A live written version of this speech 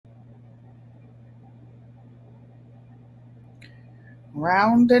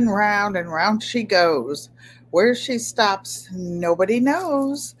Round and round she goes. Where she stops, nobody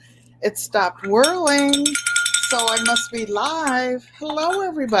knows. It stopped whirling, so I must be live. Hello,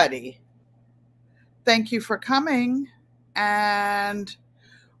 everybody. Thank you for coming and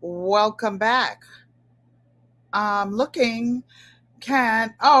welcome back. I'm looking, K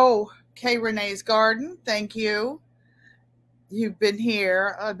Renee's Garden, thank you. You've been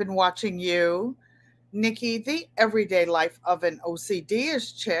here. I've been watching you. Nikki, the everyday life of an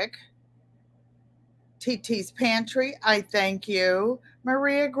OCD-ish chick. TT's Pantry, I thank you.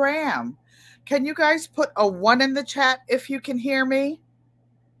 Maria Graham. Can you guys put a 1 in the chat if you can hear me?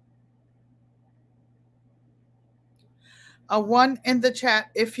 A 1 in the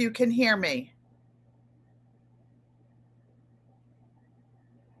chat if you can hear me.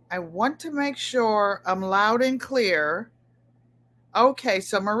 I want to make sure I'm loud and clear. Okay,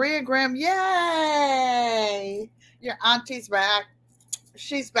 so Maria Graham, yay! Your auntie's back.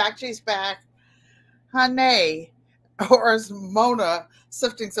 She's back. She's back. Honey, or as Mona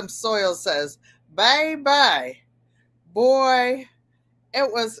sifting some soil says, bye. Boy,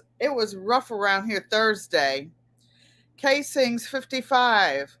 it was rough around here Thursday. K Sings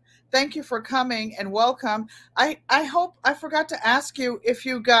 55. Thank you for coming and welcome. I hope I forgot to ask you if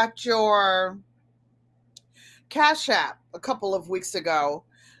you got your Cash App a couple of weeks ago.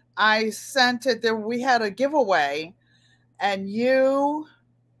 I sent it there. We had a giveaway and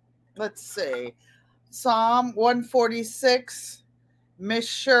let's see, Psalm 146, Miss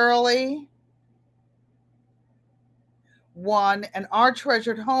Shirley won, and Our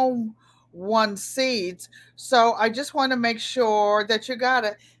Treasured Home won seeds. So I just want to make sure that you got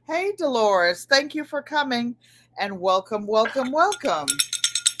it. Hey, Dolores, thank you for coming and welcome.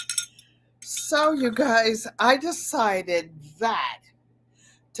 So, you guys, I decided that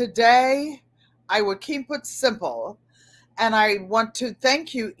today I would keep it simple. And I want to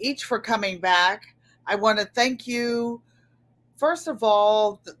thank you each for coming back. I want to thank you, first of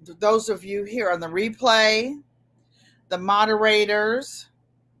all, those of you here on the replay, the moderators,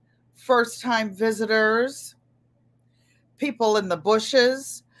 first-time visitors, people in the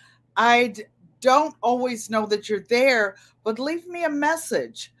bushes. I don't always know that you're there, but leave me a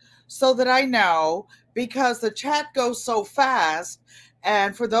message so that I know, because the chat goes so fast.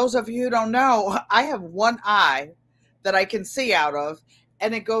 And for those of you who don't know, I have one eye that I can see out of,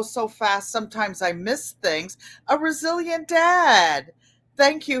 and it goes so fast sometimes I miss things. A resilient dad.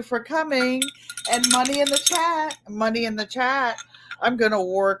 Thank you for coming. And money in the chat. I'm going to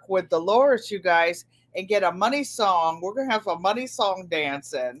work with Dolores, you guys, and get a money song. We're going to have a money song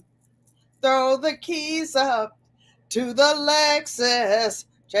dancing. Throw the keys up to the Lexus.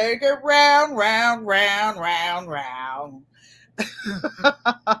 Take it round.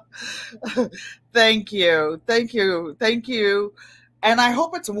 Thank you. And I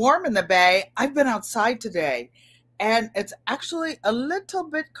hope it's warm in the Bay. I've been outside today, and it's actually a little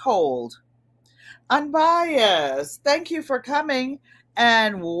bit cold. Unbiased, thank you for coming,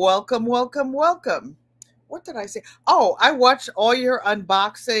 and welcome. What did I say? Oh, I watched all your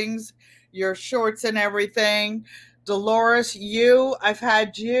unboxings, your shorts and everything. Dolores, I've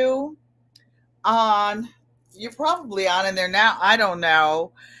had you on. You're probably on in there now. I don't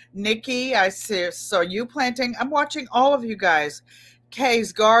know. Nikki, I saw you planting. I'm watching all of you guys.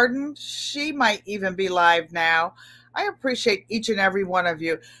 Kay's Garden, she might even be live now. I appreciate each and every one of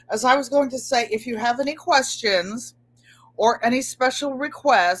you. As I was going to say, if you have any questions or any special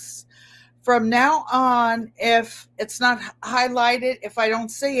requests, from now on, if it's not highlighted, if I don't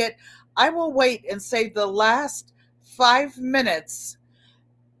see it, I will wait and save the last 5 minutes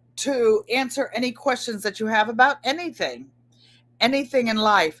to answer any questions that you have about anything in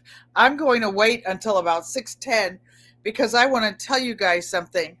life. I'm going to wait until about 6:10 because I want to tell you guys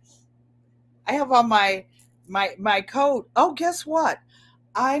something. I have on my coat. Oh, guess what?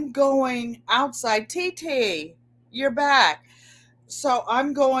 I'm going outside. TT, you're back. So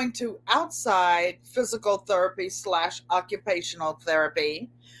I'm going to outside physical therapy / occupational therapy.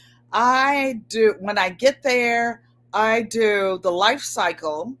 When I get there, I do the life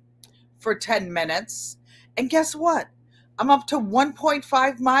cycle for 10 minutes. And guess what? I'm up to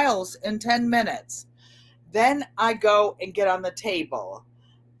 1.5 miles in 10 minutes. Then I go and get on the table.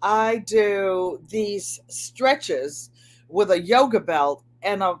 I do these stretches with a yoga belt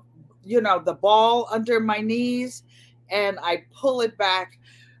and the ball under my knees, and I pull it back.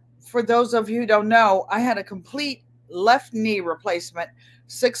 For those of you who don't know, I had a complete left knee replacement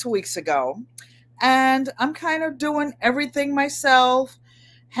 6 weeks ago, and I'm kind of doing everything myself,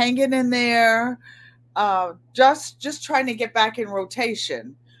 hanging in there, just trying to get back in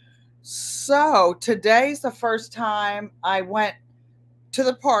rotation. So today's the first time I went to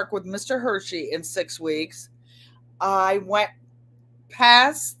the park with Mr. Hershey in 6 weeks. I went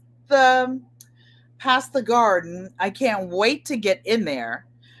past the garden. I can't wait to get in there.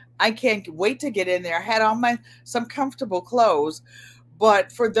 I can't wait to get in there. I had on some comfortable clothes.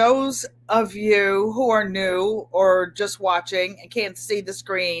 But for those of you who are new or just watching and can't see the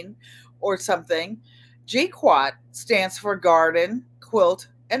screen or something, GQUAT stands for Garden, Quilt,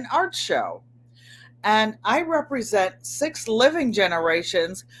 and Art Show. And I represent 6 living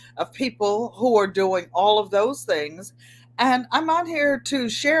generations of people who are doing all of those things. And I'm on here to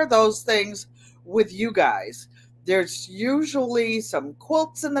share those things with you guys. There's usually some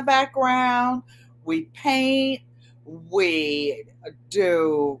quilts in the background. We paint, we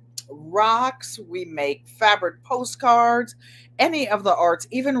do rocks, we make fabric postcards, any of the arts,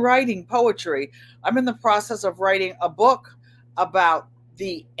 even writing poetry. I'm in the process of writing a book about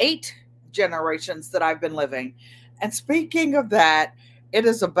the 8 generations that I've been living. And speaking of that, it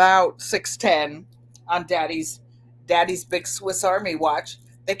is about 6:10 on Daddy's big Swiss Army watch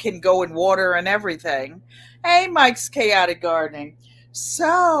that can go in water and everything. Hey, Mike's Chaotic Gardening.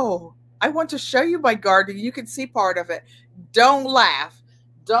 So I want to show you my garden. You can see part of it. Don't laugh.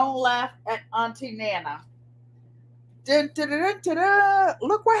 Don't laugh at Auntie Nana. Dun, dun, dun, dun, dun.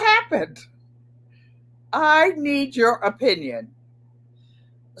 Look what happened. I need your opinion.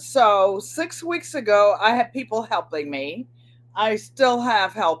 So 6 weeks ago, I had people helping me. I still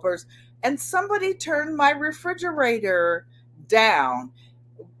have helpers. And somebody turned my refrigerator down.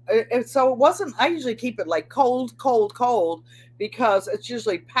 So it wasn't, I usually keep it like cold, cold, cold, because it's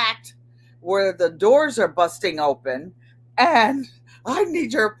usually packed where the doors are busting open. And I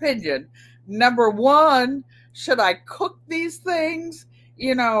need your opinion. Number one, should I cook these things,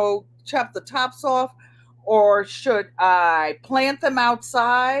 chop the tops off, or should I plant them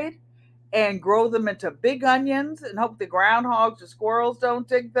outside and grow them into big onions and hope the groundhogs or squirrels don't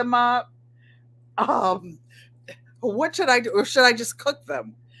dig them up? What should I do? Or should I just cook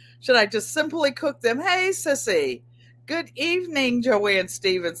them? Should I just simply cook them? Hey, Sissy. Good evening, Joanne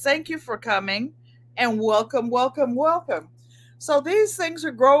Stevens. Thank you for coming and welcome, welcome, welcome. So these things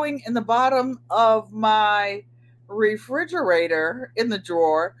are growing in the bottom of my refrigerator in the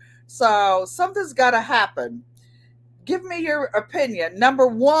drawer. So something's got to happen. Give me your opinion. Number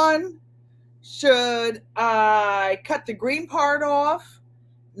one, should I cut the green part off?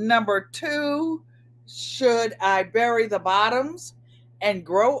 Number two, should I bury the bottoms and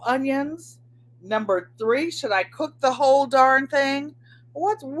grow onions? Number three, should I cook the whole darn thing?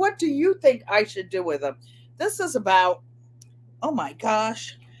 What do you think I should do with them? This is about, oh my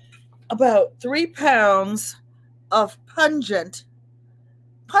gosh, about 3 pounds of pungent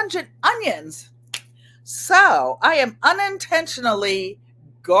onions. So I am unintentionally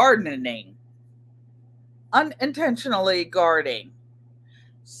gardening.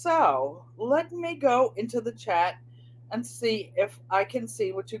 So let me go into the chat and see if I can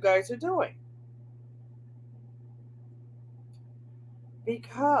see what you guys are doing.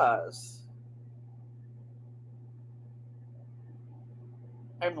 Because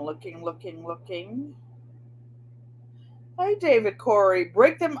I'm looking. Hi, David Corey.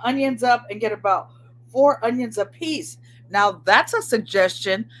 Break them onions up and get about 4 onions a piece. Now, that's a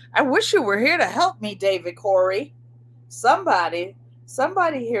suggestion. I wish you were here to help me, David Corey. Somebody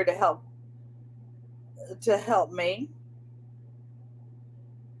here to help me.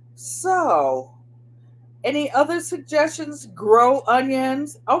 So, any other suggestions? Grow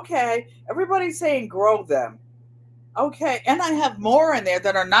onions. Okay, everybody's saying grow them. Okay, and I have more in there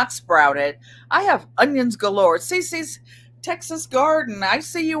that are not sprouted. I have onions galore. Cece's Texas Garden. I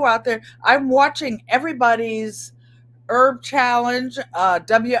see you out there. I'm watching everybody's herb challenge,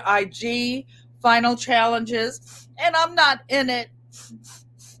 WIG final challenges, and I'm not in it.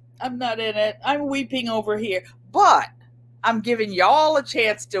 I'm weeping over here. But I'm giving y'all a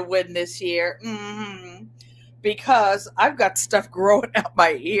chance to win this year. Because I've got stuff growing out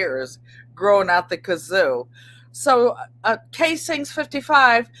my ears, growing out the kazoo. So, K-Sings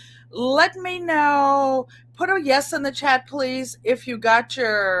 55, let me know. Put a yes in the chat, please, if you got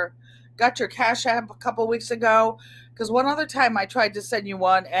your Cash App a couple weeks ago. Because one other time I tried to send you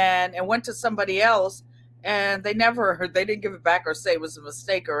one and went to somebody else, and they didn't give it back or say it was a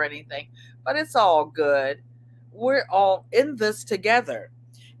mistake or anything. But it's all good. We're all in this together.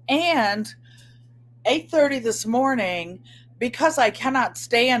 And 8:30 this morning, because I cannot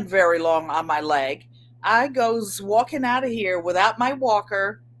stand very long on my leg, I goes walking out of here without my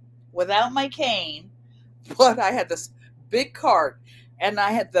walker, without my cane, but I had this big cart, and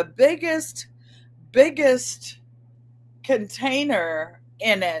I had the biggest container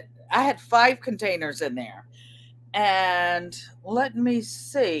in it. I had 5 containers in there, And let me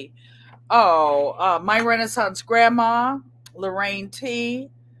see. Oh, My Renaissance Grandma, Lorraine T,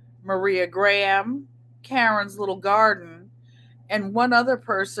 Maria Graham, Karen's Little Garden, and one other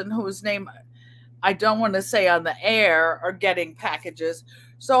person whose name I don't want to say on the air are getting packages.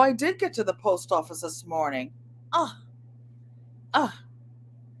 So I did get to the post office this morning. Ah, ah,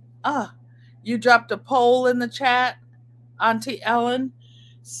 ah. You dropped a poll in the chat, Auntie Ellen.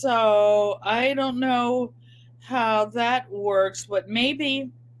 So I don't know how that works, but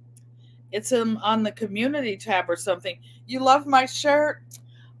maybe it's on the community tab or something. You love my shirt?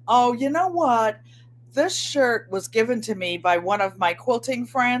 Oh, you know what? This shirt was given to me by one of my quilting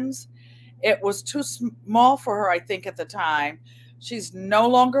friends. It was too small for her, I think, at the time. She's no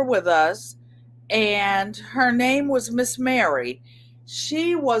longer with us. And her name was Miss Mary.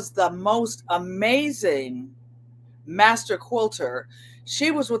 She was the most amazing master quilter.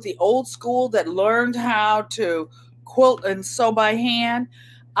 She was with the old school that learned how to quilt and sew by hand.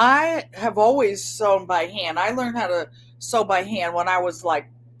 I have always sewn by hand. I learned how to sew by hand when I was like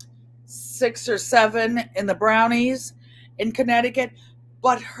 6 or 7 in the Brownies in Connecticut.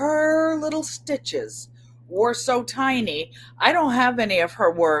 But her little stitches were so tiny. I don't have any of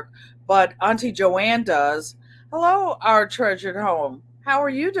her work, but Auntie Joanne does. Hello, our treasured home. How are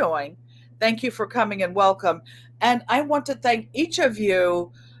you doing? Thank you for coming and welcome. And I want to thank each of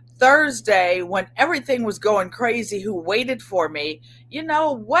you Thursday when everything was going crazy who waited for me. You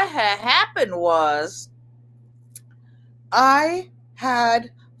know, what had happened was I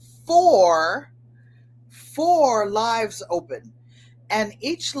had four lives open, and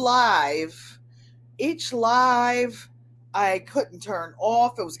each live I couldn't turn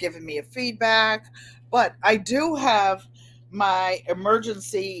off. It was giving me a feedback, but I do have my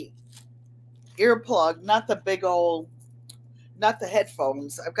emergency earplug, not the big old, not the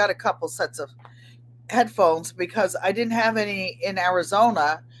headphones. I've got a couple sets of headphones because I didn't have any in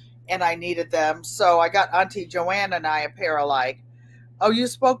Arizona and I needed them. So I got Auntie Joanne and I a pair alike. Oh, you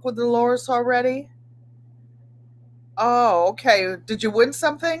spoke with Dolores already? Oh, okay. Did you win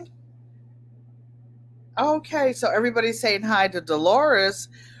something? Okay, so everybody's saying hi to Dolores,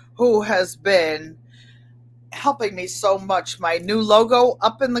 who has been helping me so much. My new logo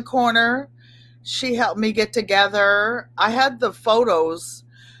up in the corner, she helped me get together. I had the photos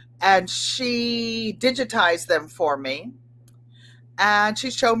and she digitized them for me. And she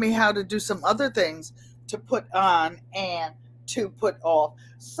showed me how to do some other things to put on and to put off.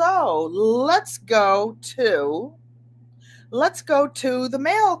 So let's go to the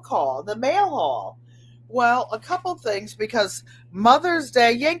mail call, the mail haul. Well, a couple things because Mother's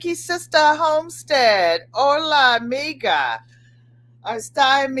Day, Yankee Sister Homestead, hola amiga.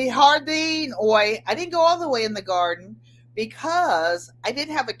 Está en mi jardín hoy. I didn't go all the way in the garden because I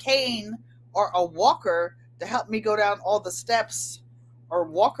didn't have a cane or a walker to help me go down all the steps or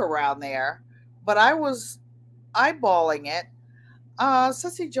walk around there. But I was eyeballing it.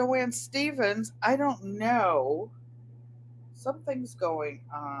 Sissy Joanne Stevens, I don't know. Something's going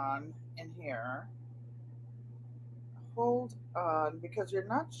on in here. Hold on, because you're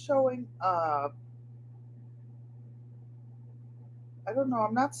not showing up. I don't know.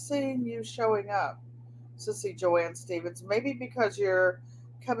 I'm not seeing you showing up, Sissy Joanne Stevens. Maybe because you're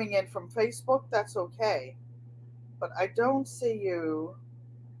coming in from Facebook, that's okay. But I don't see you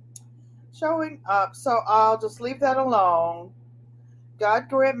showing up, so I'll just leave that alone. God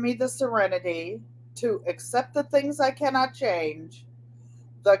grant me the serenity to accept the things I cannot change,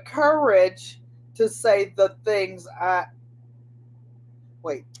 the courage to say the things I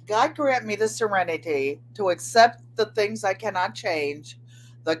wait. God grant me the serenity to accept the things I cannot change,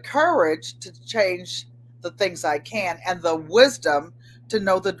 the courage to change the things I can, and the wisdom to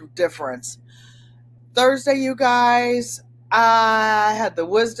know the difference. Thursday, you guys, I had the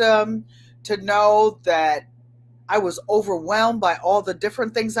wisdom to know that I was overwhelmed by all the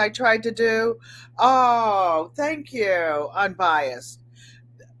different things I tried to do. Oh, thank you, Unbiased.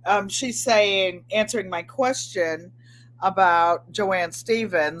 She's saying, answering my question about Joanne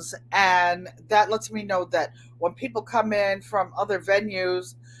Stevens, and that lets me know that when people come in from other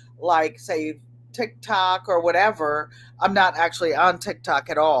venues, like say TikTok or whatever, I'm not actually on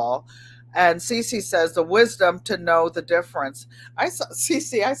TikTok at all. And Cece says the wisdom to know the difference. I saw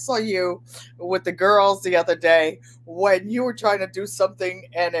Cece, I saw you with the girls the other day when you were trying to do something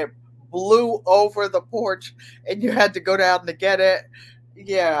and it blew over the porch and you had to go down to get it.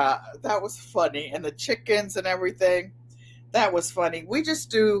 Yeah, that was funny. And the chickens and everything. That was funny. We just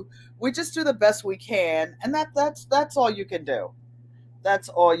do the best we can, and that's all you can do. That's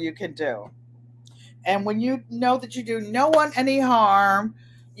all you can do. And when you know that you do no one any harm,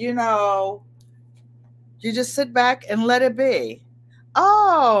 you know, You just sit back and let it be.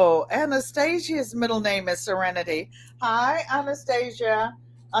 Oh, Anastasia's middle name is Serenity. Hi, Anastasia.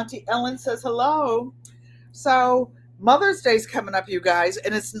 Auntie Ellen says hello. So, Mother's Day's coming up, you guys,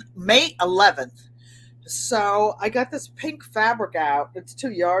 and it's May 11th. So, I got this pink fabric out. It's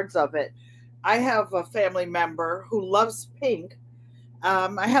 2 yards of it. I have a family member who loves pink.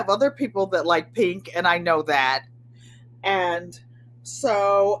 I have other people that like pink, and I know that. And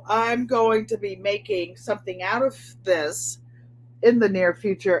so, I'm going to be making something out of this in the near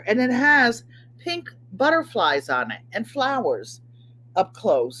future, and it has pink butterflies on it and flowers up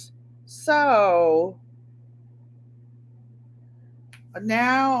close. So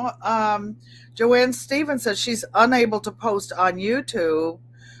now Joanne Stevens says she's unable to post on YouTube,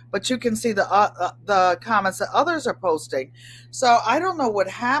 but you can see the comments that others are posting. So I don't know what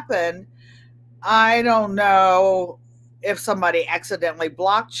happened. I don't know if somebody accidentally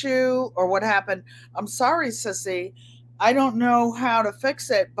blocked you or what happened. I'm sorry, Sissy. I don't know how to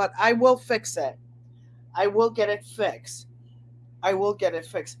fix it, but I will fix it. I will get it fixed. I will get it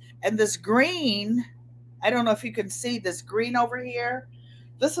fixed. And this green, I don't know if you can see this green over here.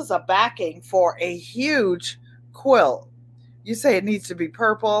 This is a backing for a huge quilt. You say it needs to be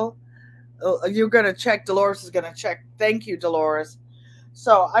purple. You're going to check. Dolores is going to check. Thank you, Dolores.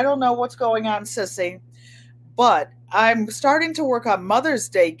 So I don't know what's going on, Sissy, but I'm starting to work on Mother's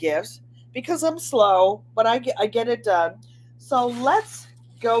Day gifts because I'm slow, but I get it done. So let's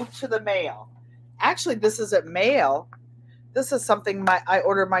go to the mail. Actually, this isn't mail. This is something I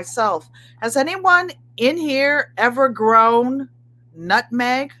ordered myself. Has anyone in here ever grown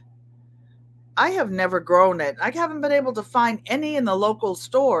nutmeg? I have never grown it. I haven't been able to find any in the local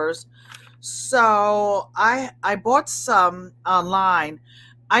stores. So I bought some online.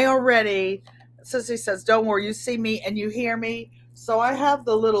 Sissy says, don't worry, you see me and you hear me. So I have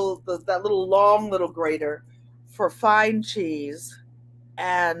that little long little grater for fine cheese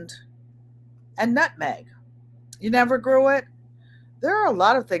and nutmeg. You never grew it? There are a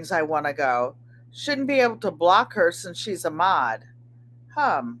lot of things I want to go. Shouldn't be able to block her since she's a mod.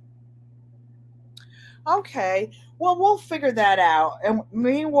 Okay, well, we'll figure that out. And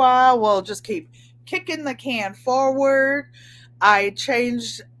meanwhile, we'll just keep kicking the can forward. I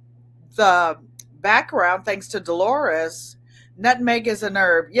changed the background thanks to Dolores. Nutmeg is an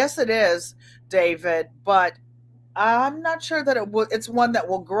herb. Yes, it is, David, but I'm not sure that it's one that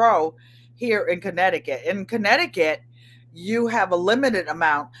will grow here in Connecticut. In Connecticut, you have a limited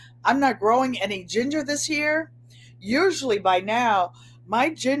amount. I'm not growing any ginger this year. Usually by now, my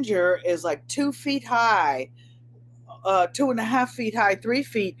ginger is like 2 feet high, 2.5 feet high, 3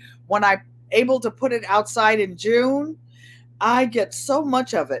 feet. When I'm able to put it outside in June, I get so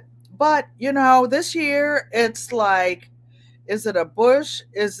much of it. But, this year it's like, is it a bush?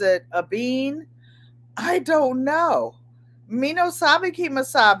 Is it a bean? I don't know. Mino sabe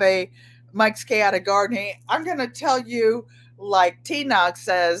kimasabe, Mike's chaotic gardening. I'm going to tell you like T-Knox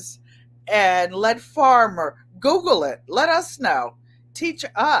says, and let Farmer Google it. Let us know. Teach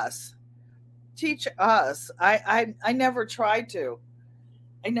us. Teach us. I never tried to.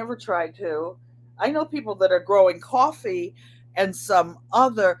 I know people that are growing coffee and some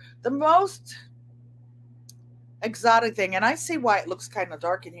other, the most exotic thing, and I see why it looks kind of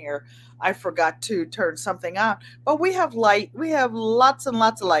dark in here. I forgot to turn something on, but we have light. We have lots and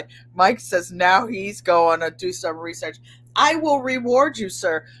lots of light. Mike says now he's going to do some research. I will reward you,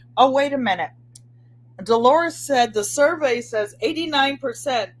 sir. Oh, wait a minute. Dolores said the survey says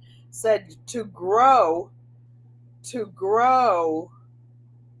 89% said to grow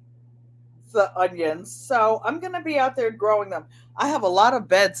the onions. So I'm going to be out there growing them. I have a lot of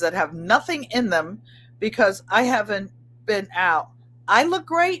beds that have nothing in them because I haven't been out. I look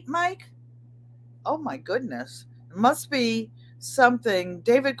great, Mike. Oh my goodness. It must be something.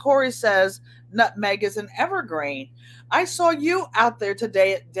 David Corey says nutmeg is an evergreen. I saw you out there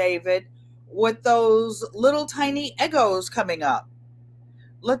today, David, with those little tiny Eggos coming up.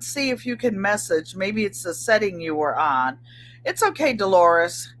 Let's see if you can message. Maybe it's the setting you were on. It's okay,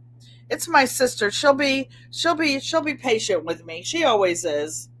 Dolores. It's my sister. She'll be patient with me. She always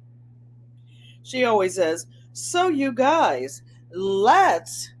is. She always is. So you guys,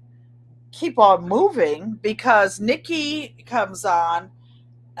 let's keep on moving because Nikki comes on.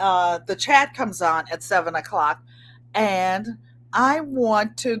 The chat comes on at 7 o'clock, and I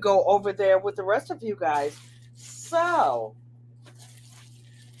want to go over there with the rest of you guys. So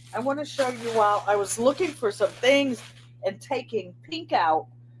I want to show you while I was looking for some things and taking pink out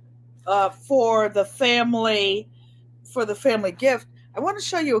for the family gift. I want to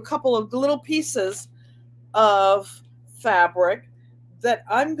show you a couple of little pieces of fabric that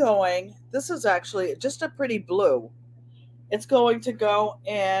I'm going, this is actually just a pretty blue. It's going to go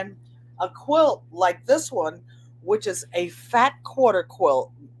in a quilt like this one, which is a fat quarter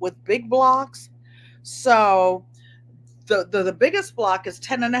quilt with big blocks. So the biggest block is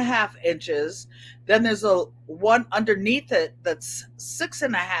 10.5 inches. Then there's a one underneath it that's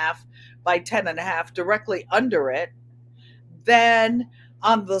 6.5 by 10.5 directly under it. Then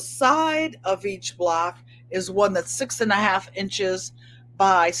on the side of each block is one that's 6.5 inches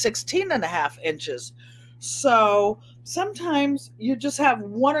by 16.5 inches. So sometimes you just have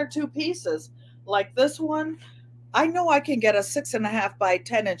one or two pieces. Like this one, I know I can get a 6.5 by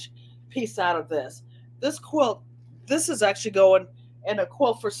 10 inch piece out of this. This quilt, this is actually going in a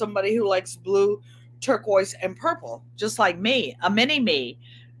quilt for somebody who likes blue, turquoise, and purple, just like me, a mini me.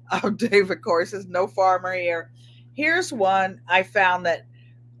 Oh, Dave, of course, is no farmer here. Here's one I found that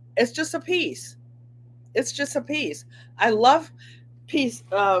it's just a piece. It's just a piece. I love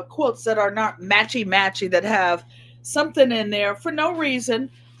quilts that are not matchy matchy, that have something in there for no reason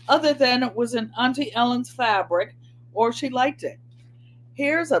other than it was in Auntie Ellen's fabric or she liked it.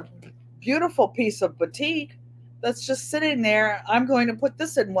 Here's a beautiful piece of batik that's just sitting there. I'm going to put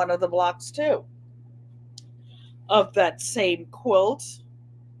this in one of the blocks too of that same quilt.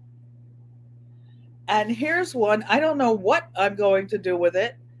 And here's one. I don't know what I'm going to do with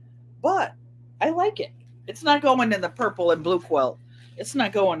it, but I like it. It's not going in the purple and blue quilt. It's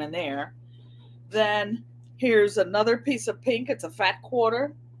not going in there. Then here's another piece of pink. It's a fat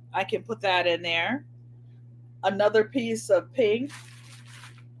quarter. I can put that in there. Another piece of pink.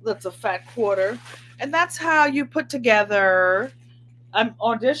 That's a fat quarter. And that's how you put together, I'm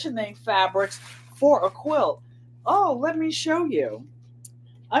auditioning fabrics for a quilt. Oh, let me show you.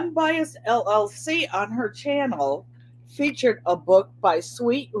 Unbiased LLC on her channel featured a book by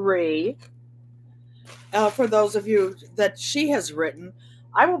Sweet Ree. For those of you that she has written,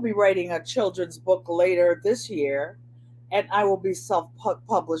 I will be writing a children's book later this year, and I will be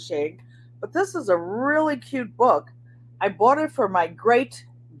self-publishing. But this is a really cute book. I bought it for my great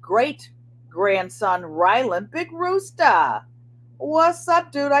grandson, Rylan. Big Rooster. What's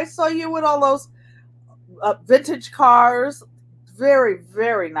up, dude? I saw you with all those vintage cars. Very,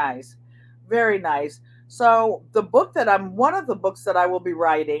 very nice. Very nice. So one of the books that I will be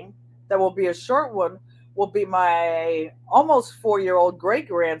writing, that will be a short one, will be my almost 4-year-old great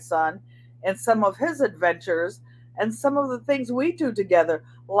grandson and some of his adventures and some of the things we do together,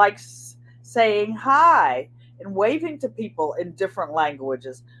 like saying hi and waving to people in different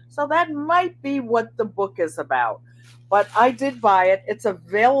languages. So that might be what the book is about. But I did buy it. It's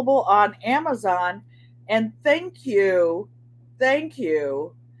available on Amazon. And thank you. Thank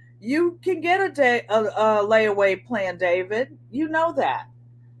you. You can get a layaway plan, David. You know that.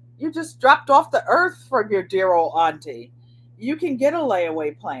 You just dropped off the earth from your dear old auntie. You can get a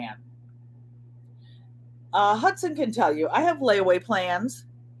layaway plan. Hudson can tell you. I have layaway plans.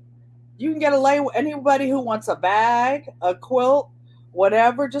 You can get a layaway. Anybody who wants a bag, a quilt,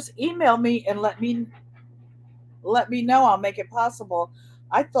 whatever, just email me and let me know. I'll make it possible.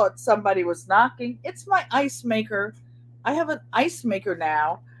 I thought somebody was knocking. It's my ice maker. I have an ice maker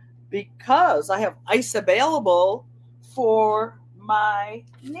now because I have ice available for my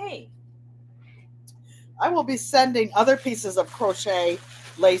knee. I will be sending other pieces of crochet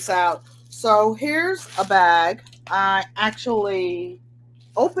lace out. So here's a bag. I actually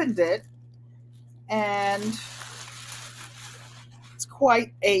opened it and it's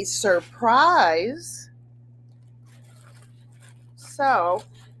quite a surprise. So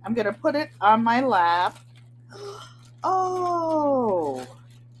I'm going to put it on my lap. Oh,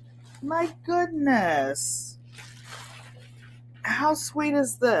 my goodness. How sweet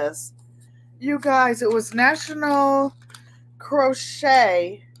is this? You guys, it was National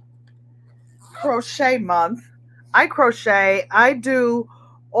Crochet Month. I crochet. I do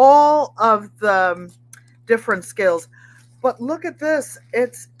all of the different skills. But look at this.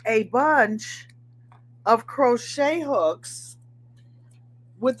 It's a bunch of crochet hooks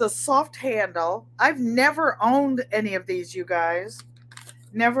with a soft handle. I've never owned any of these, you guys.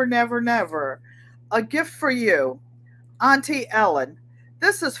 Never, never, never. A gift for you, Auntie Ellen.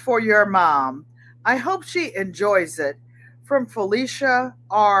 This is for your mom. I hope she enjoys it. From Felicia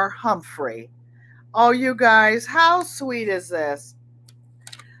R. Humphrey. Oh, you guys, how sweet is this?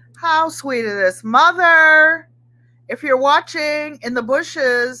 How sweet is this? Mother, if you're watching in the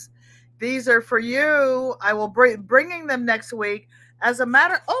bushes, these are for you. I will bringing them next week. As a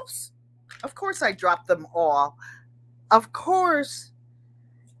matter, oops, of course I dropped them all. Of course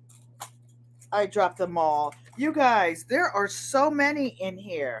I dropped them all. You guys, there are so many in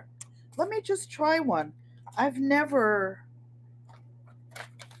here. Let me just try one. I've never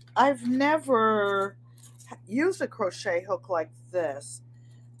I've never used a crochet hook like this.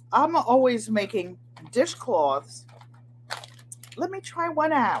 I'm always making dishcloths. Let me try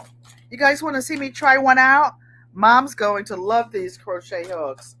one out. You guys want to see me try one out? Mom's going to love these crochet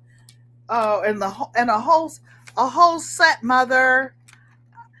hooks. Oh, and a whole set, Mother.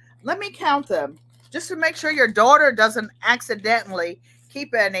 Let me count them just to make sure your daughter doesn't accidentally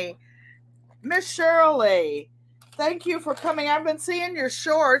keep any. Miss Shirley, thank you for coming. I've been seeing your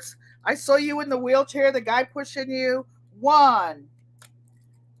shorts. I saw you in the wheelchair, the guy pushing you. 1,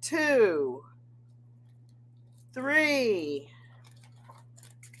 2, 3,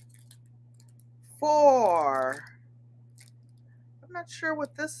 4. I'm not sure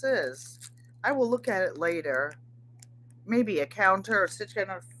what this is. I will look at it later. Maybe a counter or stitch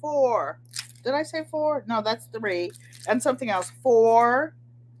counter. 4. Did I say 4? No, that's 3. And something else. 4,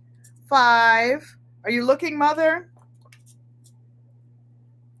 5. Are you looking, Mother?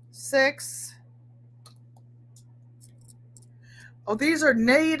 6. Oh, these are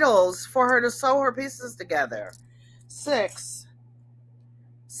needles for her to sew her pieces together. 6,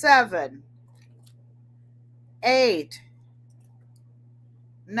 7, 8,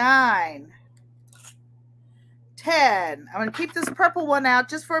 9, 10. I'm going to keep this purple one out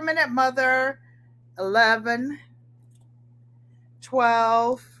just for a minute, Mother. 11,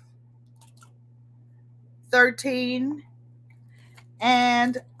 12, 13,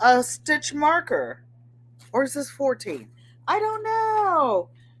 and a stitch marker. Or is this 14? I don't know,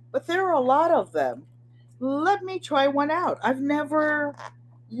 but there are a lot of them. Let me try one out. I've never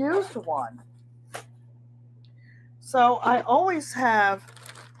used one. So I always have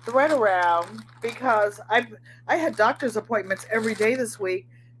thread around because I had doctor's appointments every day this week,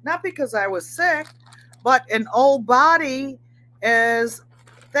 not because I was sick, but an old body is,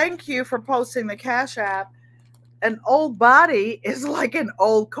 thank you for posting the Cash App. An old body is like an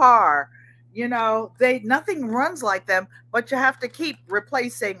old car. You know, nothing runs like them, but you have to keep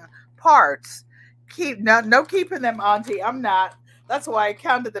replacing parts. No keeping them, Auntie. I'm not. That's why I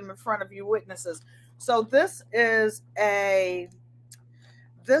counted them in front of you witnesses. So this is a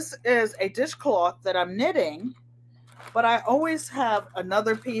dishcloth that I'm knitting, but I always have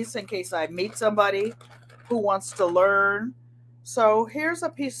another piece in case I meet somebody who wants to learn. So here's a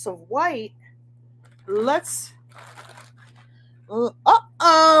piece of white.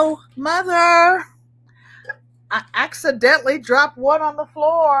 Uh-oh, Mother. I accidentally dropped one on the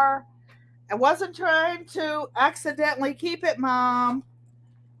floor. I wasn't trying to accidentally keep it, Mom.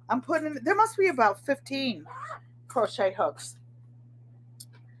 There must be about 15 crochet hooks.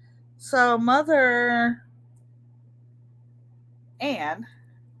 So, Mother, and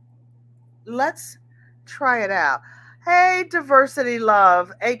let's try it out. Hey, Diversity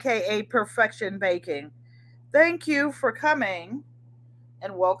Love, aka Perfection Baking. Thank you for coming,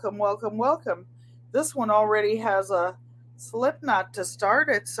 and welcome, welcome, welcome. This one already has a slip knot to start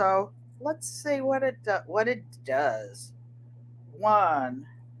it, so let's see what it does. 1,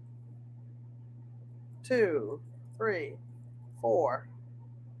 2, 3, 4.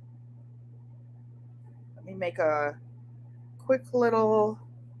 Let me make a quick little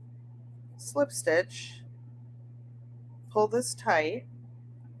slip stitch. Pull this tight,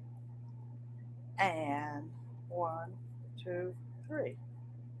 and 1, 2, 3.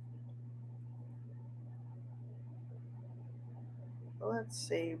 Let's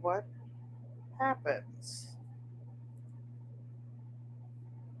see what happens.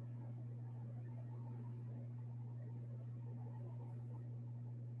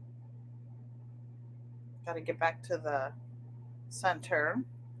 Got to get back to the center.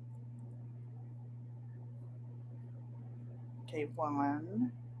 Okay,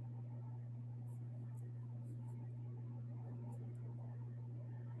 1.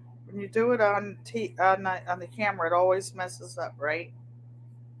 When you do it on the camera, it always messes up, right?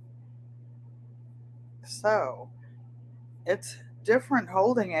 So it's different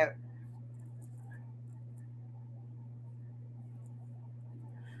holding it.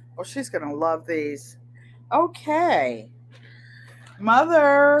 Oh, she's gonna love these. Okay,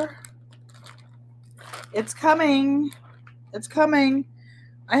 Mother, it's coming. It's coming.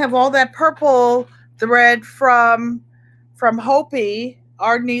 I have all that purple thread from Hopi,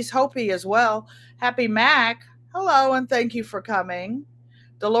 our niece Hopi as well. Happy Mac. Hello, and thank you for coming.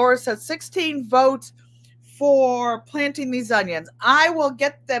 Dolores said 16 votes for planting these onions. I will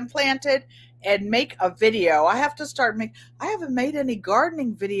get them planted and make a video. I have to start I haven't made any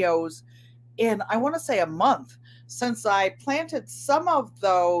gardening videos in, I want to say, a month since I planted some of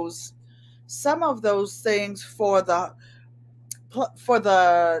those things for the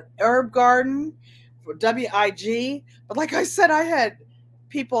herb garden for WIG. But like I said, I had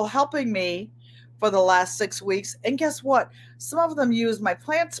people helping me for the last 6 weeks. And guess what? Some of them use my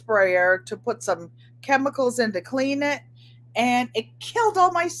plant sprayer to put some chemicals in to clean it, and it killed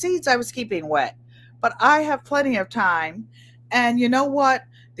all my seeds I was keeping wet. But I have plenty of time. And you know what?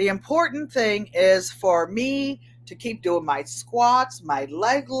 The important thing is for me to keep doing my squats, my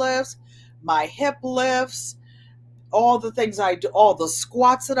leg lifts, my hip lifts, all the things I do, all the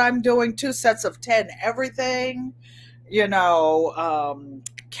squats that I'm doing, 2 sets of 10, everything,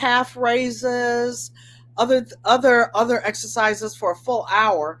 calf raises, other exercises for a full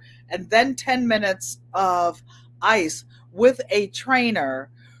hour, and then 10 minutes of ice with a trainer.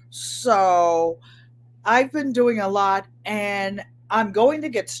 So I've been doing a lot, and I'm going to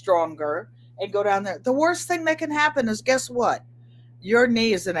get stronger and go down there. The worst thing that can happen is, guess what? Your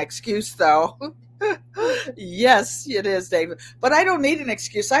knee is an excuse, though. Yes, it is, David. But I don't need an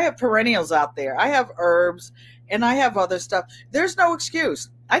excuse. I have perennials out there. I have herbs, and I have other stuff. There's no excuse.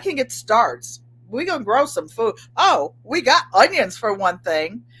 I can get starts. We're going to grow some food. Oh, we got onions for one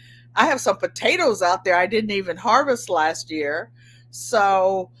thing. I have some potatoes out there I didn't even harvest last year.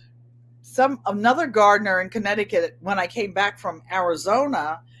 So another gardener in Connecticut, when I came back from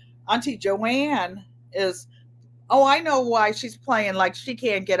Arizona, Auntie Joanne is, oh, I know why she's playing like she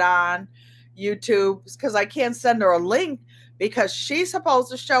can't get on YouTube, because I can't send her a link, because she's supposed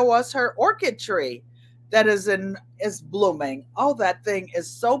to show us her orchid tree that is blooming. Oh, that thing is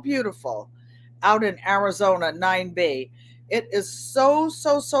so beautiful out in Arizona, 9B. It is so,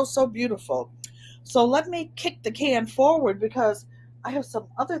 so, so, so beautiful. So let me kick the can forward, because I have some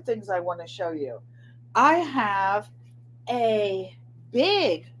other things I want to show you. I have a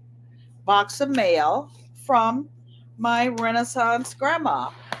big box of mail from my Renaissance grandma.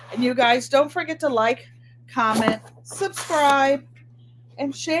 And you guys don't forget to like, comment, subscribe,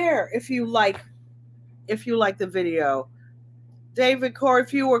 and share if you like the video. David, Corey,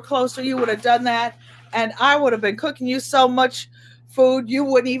 if you were closer, you would have done that, and I would have been cooking you so much food you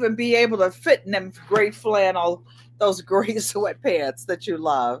wouldn't even be able to fit in them gray flannel, those gray sweatpants that you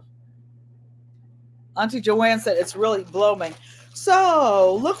love. Auntie Joanne said it's really blooming.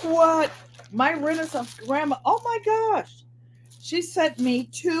 So look what my Renaissance grandma, oh my gosh, she sent me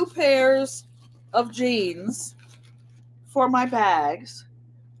 2 pairs of jeans for my bags.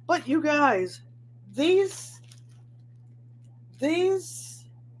 But you guys, these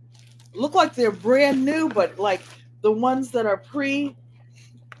look like they're brand new, but like the ones that are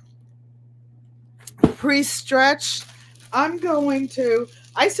pre-stretched.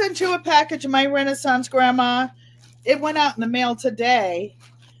 I sent you a package of my Renaissance grandma. It went out in the mail today,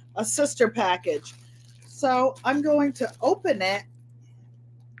 a sister package. So I'm going to open it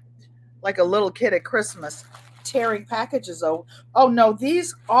like a little kid at Christmas, tearing packages over. Oh no,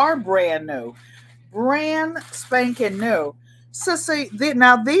 these are brand new. Brand spanking new. Sissy,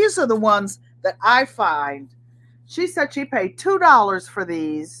 now these are the ones that I find. She said she paid $2 for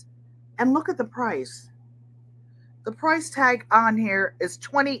these. And look at the price. The price tag on here is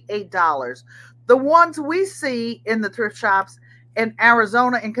 $28. The ones we see in the thrift shops in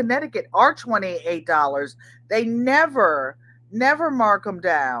Arizona and Connecticut are $28. They never mark them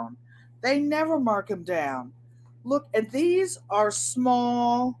down. They never mark them down. Look, and these are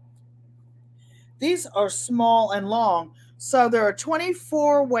small. These are small and long. So there are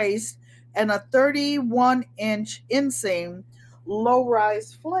 24 waist and a 31-inch inseam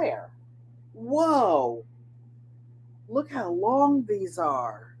low-rise flare. Whoa. Look how long these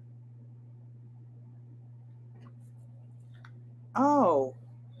are. Oh.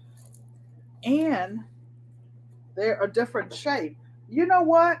 And they're a different shape. You know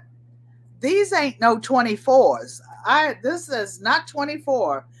what? These ain't no 24s. This is not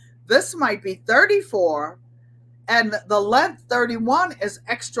 24. This might be 34. And the length 31 is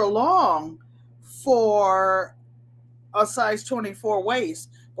extra long for a size 24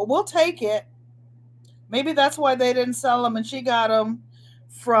 waist. But we'll take it. Maybe that's why they didn't sell them and she got them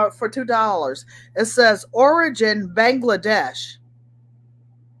for $2. It says origin Bangladesh.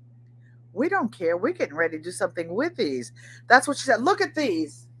 We don't care. We're getting ready to do something with these. That's what she said. Look at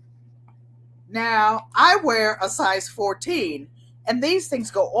these. Now, I wear a size 14, and these things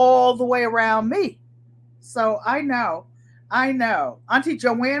go all the way around me. So I know. Auntie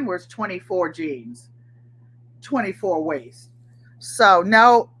Joanne wears 24 jeans, 24 waist. So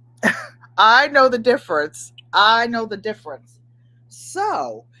no, I know the difference.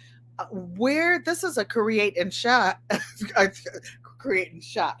 So this is a create and shot. Create and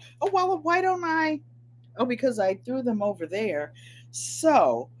shot. Oh, well, why don't I? Oh, because I threw them over there.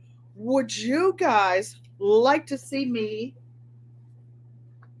 So would you guys like to see me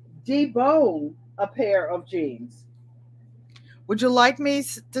debone a pair of jeans? Would you like me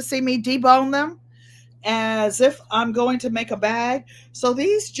to see me debone them as if I'm going to make a bag? So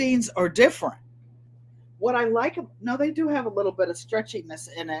these jeans are different. What I like, no, they do have a little bit of stretchiness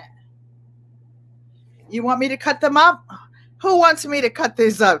in it. You want me to cut them up? Who wants me to cut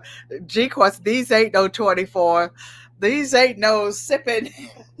these up? GQUAT, these ain't no 24. These ain't no sipping.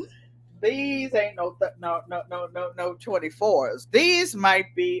 These ain't no 24s. These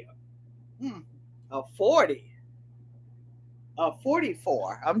might be a 40. A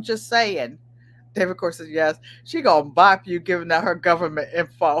 44. I'm just saying. David, of course, says yes. She gonna bop you giving out her government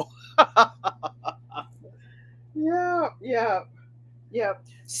info. Yeah.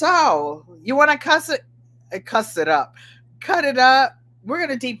 So you want to cuss it up, cut it up. We're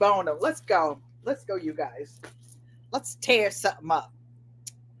gonna debone them. Let's go, you guys. Let's tear something up.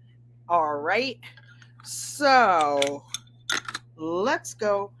 All right. So let's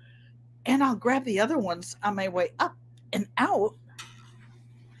go, and I'll grab the other ones on my way up and out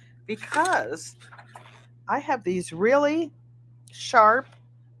because I have these really sharp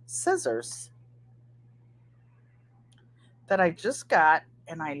scissors that I just got,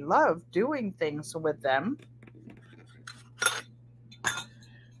 and I love doing things with them.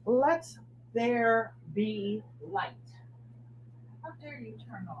 Let there be light. How dare you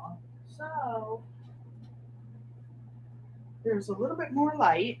turn off? So there's a little bit more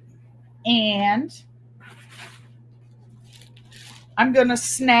light, and I'm going to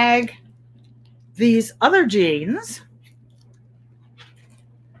snag these other jeans,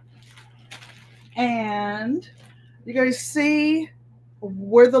 and you guys see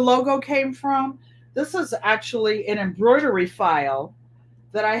where the logo came from? This is actually an embroidery file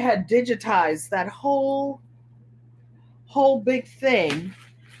that I had digitized, that whole big thing.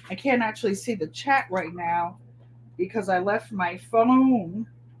 I can't actually see the chat right now because I left my phone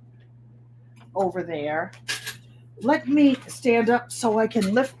over there. Let me stand up so I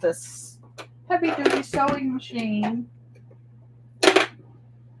can lift this heavy-duty sewing machine.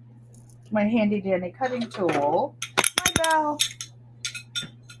 My handy-dandy cutting tool. My bell.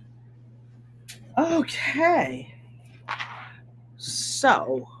 Okay.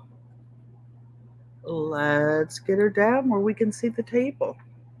 So, let's get her down where we can see the table.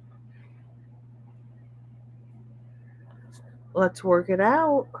 Let's work it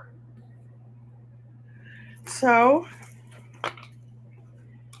out. So,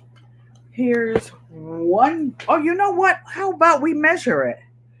 here's one. Oh, you know what? How about we measure it?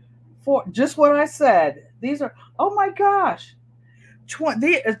 For just what I said. These are, oh my gosh.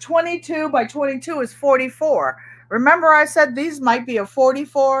 22 by 22 is 44. Remember I said these might be a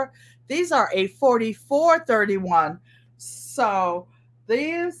 44? These are a 44-31. So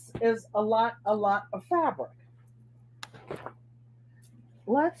this is a lot of fabric.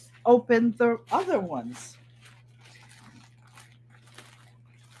 Let's open the other ones.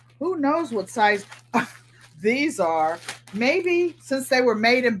 Who knows what size these are? Maybe since they were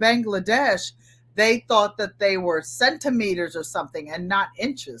made in Bangladesh, they thought that they were centimeters or something and not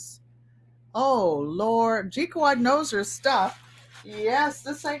inches. Oh, Lord. GQUAT knows her stuff. Yes,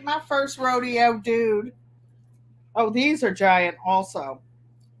 this ain't my first rodeo, dude. Oh, these are giant also.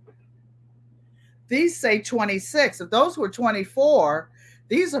 These say 26. If those were 24,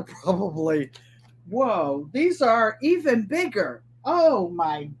 these are probably, whoa, these are even bigger. Oh,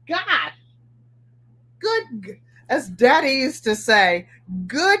 my gosh. Good, as Daddy used to say,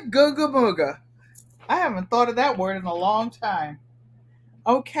 good googa mooga. I haven't thought of that word in a long time.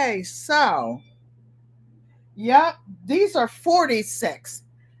 Okay, so, yep, these are 46.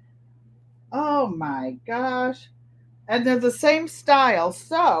 Oh my gosh. And they're the same style,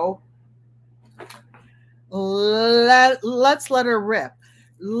 so let's let her rip.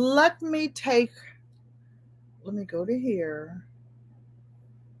 Let me go to here.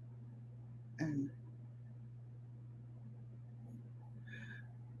 And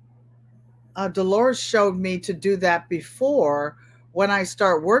Dolores showed me to do that before when I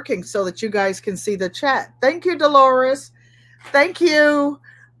start working so that you guys can see the chat. Thank you, Dolores. Thank you.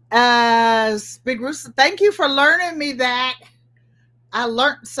 As Big Rooster, thank you for learning me that. I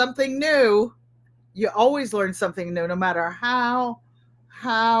learned something new. You always learn something new, no matter how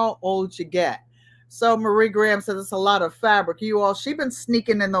old you get. So Marie Graham says it's a lot of fabric. She's been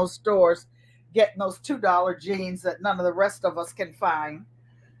sneaking in those stores, getting those $2 jeans that none of the rest of us can find.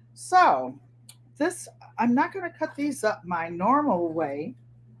 So I'm not going to cut these up my normal way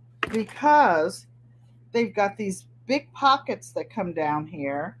because they've got these big pockets that come down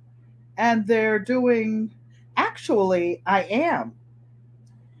here, and they're doing, actually, I am.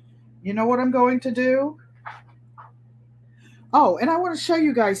 You know what I'm going to do? Oh, and I want to show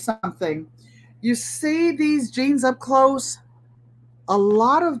you guys something. You see these jeans up close? a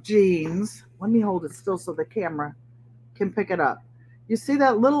lot of jeans. Let me hold it still so the camera can pick it up. You see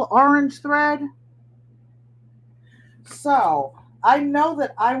that little orange thread? So I know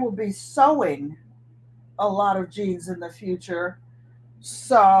that I will be sewing a lot of jeans in the future.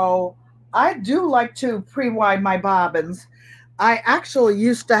 So I do like to pre-wind my bobbins. I actually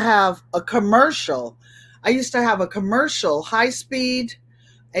used to have a commercial. I used to have a commercial high speed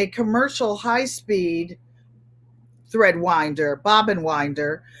thread winder, bobbin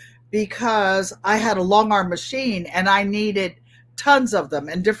winder, because I had a long arm machine and I needed tons of them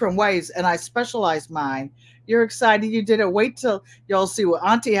in different ways, and I specialized mine. You're excited you did it. Wait till you'll see what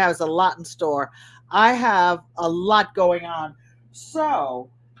Auntie has a lot in store. I have a lot going on. So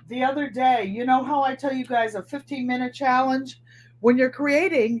the other day, you know how I tell you guys a 15-minute challenge? When you're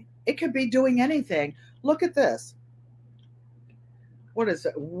creating, it could be doing anything. Look at this. What is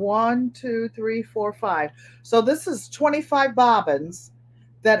it? 1, 2, 3, 4, 5. So this is 25 bobbins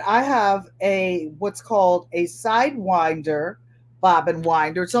that I have what's called a side winder bobbin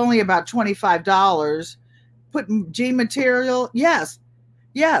winder. It's only about $25. Put jean material. Yes.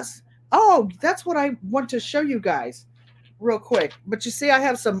 Yes. Oh, that's what I want to show you guys real quick. But you see, I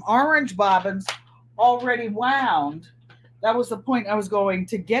have some orange bobbins already wound. That was the point I was going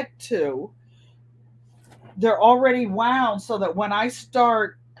to get to. They're already wound so that when I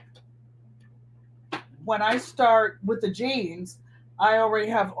start with the jeans, I already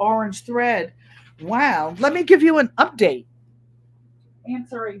have orange thread wound. Let me give you an update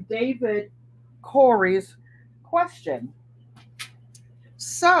answering David Corey's question.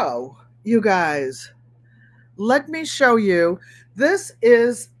 So, you guys, let me show you. This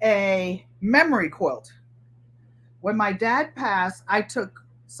is a memory quilt. When my dad passed, I took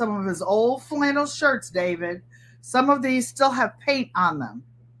some of his old flannel shirts, David. Some of these still have paint on them.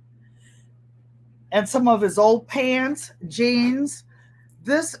 And some of his old pants, jeans.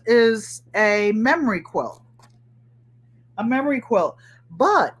 This is a memory quilt. A memory quilt.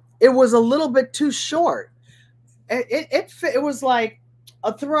 But it was a little bit too short. It was like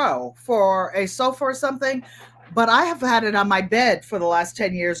a throw for a sofa or something. But I have had it on my bed for the last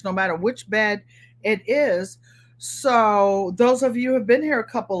 10 years, no matter which bed it is. So those of you who have been here a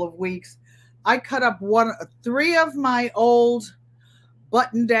couple of weeks, I cut up 3 of my old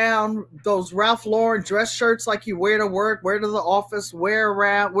button down, those Ralph Lauren dress shirts like you wear to work, wear to the office, wear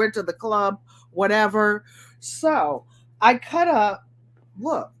around, wear to the club, whatever. So I cut up,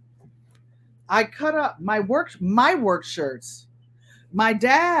 look, I cut up my work shirts. My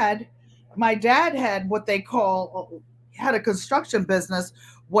dad had what they had a construction business,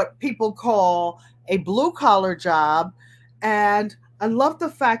 what people call a blue collar job. And I love the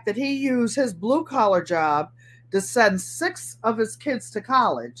fact that he used his blue collar job to send 6 of his kids to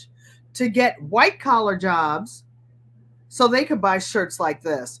college to get white collar jobs so they could buy shirts like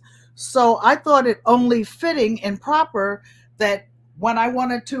this. So I thought it only fitting and proper that when I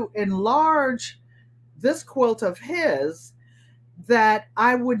wanted to enlarge this quilt of his, that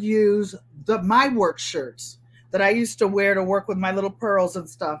I would use my work shirts that I used to wear to work with my little pearls and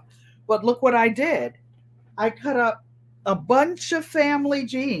stuff. But look what I did. I cut up a bunch of family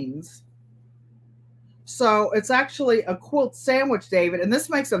jeans. So it's actually a quilt sandwich, David. And this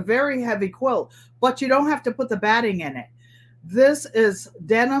makes a very heavy quilt, but you don't have to put the batting in it. This is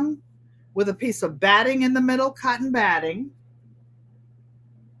denim with a piece of batting in the middle, cotton batting.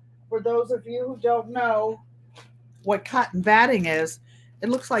 For those of you who don't know what cotton batting is, it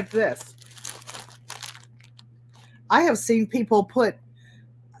looks like this. I have seen people put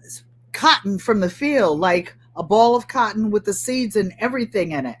cotton from the field, like a ball of cotton with the seeds and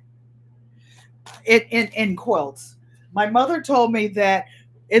everything in it, in quilts. My mother told me that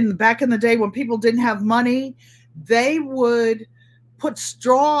back in the day when people didn't have money, they would put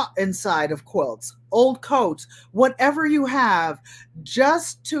straw inside of quilts, old coats, whatever you have,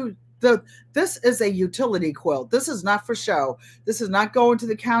 just to this is a utility quilt. This is not for show. This is not going to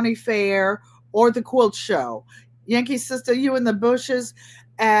the county fair or the quilt show. Yankee Sister, you in the bushes.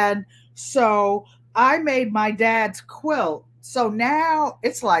 And so I made my dad's quilt. So now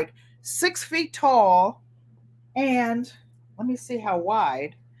it's like 6 feet tall and let me see how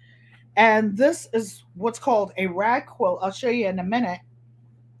wide. And this is what's called a rag quilt. I'll show you in a minute.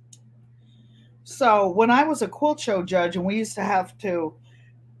 So when I was a quilt show judge and we used to have to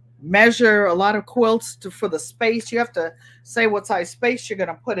measure a lot of quilts for the space, you have to say what size space you're going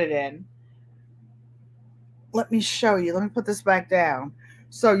to put it in. Let me show you. Let me put this back down.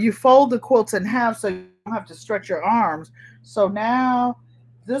 So you fold the quilts in half so you don't have to stretch your arms. So now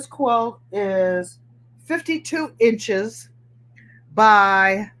this quilt is 52 inches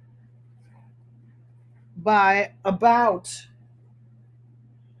by about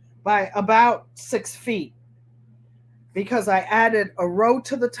by about 6 feet because I added a row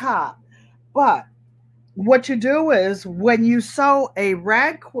to the top. But what you do is when you sew a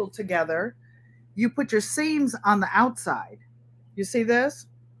rag quilt together, you put your seams on the outside. You see this?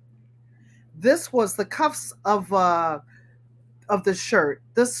 This was the cuffs of the shirt.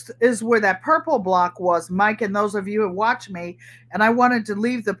 This is where that purple block was, Mike, and those of you who watch me. And I wanted to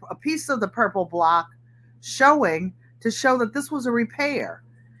leave a piece of the purple block showing to show that this was a repair.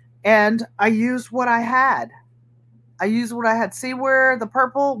 And I used what I had. I used what I had. See where the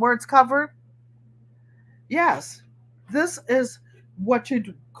purple, where it's covered? Yes, this is what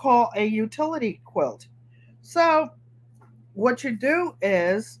you'd call a utility quilt. So what you do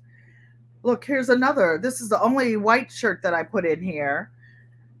is, look, here's another. This is the only white shirt that I put in here.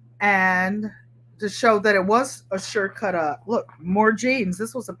 And to show that it was a shirt cut up. Look, more jeans.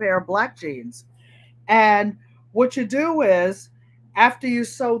 This was a pair of black jeans. And what you do is, after you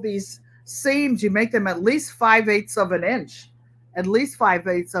sew these seams, you make them at least 5/8 of an inch. At least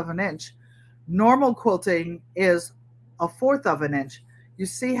 5/8 of an inch. Normal quilting is 1/4 of an inch. You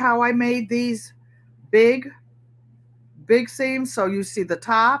see how I made these big seams? So you see the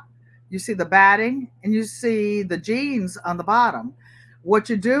top, you see the batting, and you see the jeans on the bottom. What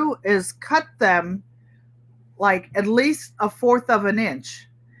you do is cut them like at least 1/4 of an inch.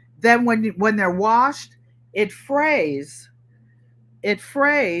 Then when they're washed, it frays. It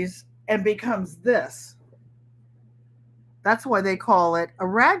frays and becomes this. That's why they call it a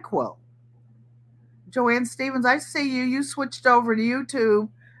rag quilt. Joanne Stevens, I see you. You switched over to YouTube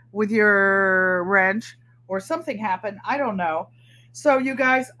with your wrench or something happened. I don't know. So you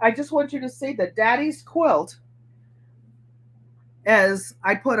guys, I just want you to see that Daddy's quilt, as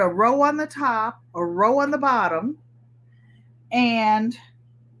I put a row on the top, a row on the bottom, and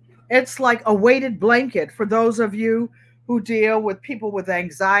it's like a weighted blanket for those of you who deal with people with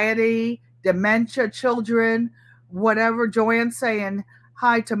anxiety, dementia, children, whatever. Joanne's saying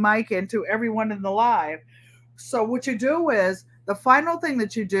hi to Mike and to everyone in the live. So what you do is, the final thing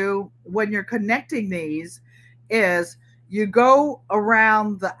that you do when you're connecting these is you go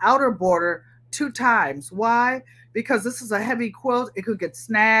around the outer border 2 times. Why? Because this is a heavy quilt. It could get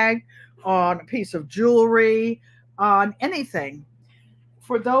snagged on a piece of jewelry, on anything.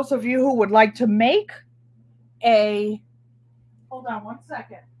 For those of you who would like to make a, hold on one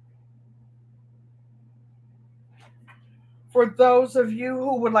second. For those of you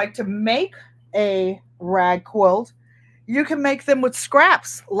who would like to make a rag quilt, you can make them with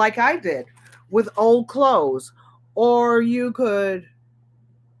scraps like I did, with old clothes. Or you could,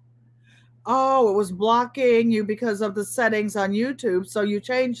 oh, it was blocking you because of the settings on YouTube, so you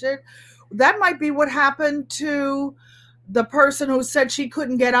changed it. That might be what happened to the person who said she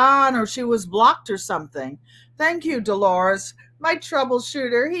couldn't get on or she was blocked or something. Thank you, Dolores, my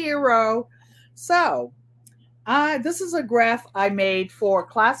troubleshooter hero. So this is a graph I made for a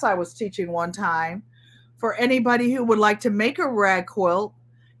class I was teaching one time for anybody who would like to make a rag quilt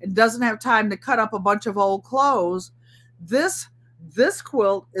and doesn't have time to cut up a bunch of old clothes. This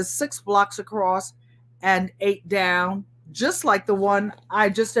quilt is 6 blocks across and 8 down, just like the one I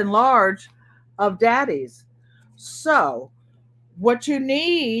just enlarged of Daddy's. So what you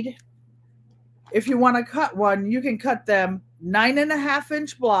need, if you want to cut one, you can cut them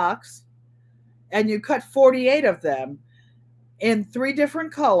 9.5-inch blocks, and you cut 48 of them in 3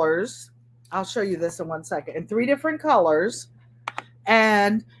 different colors. I'll show you this in one second. In 3 different colors.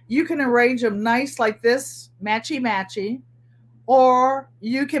 And you can arrange them nice like this, matchy-matchy. Or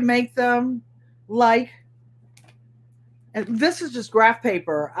you can make them like, and this is just graph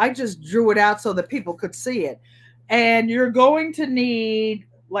paper. I just drew it out so that people could see it. And you're going to need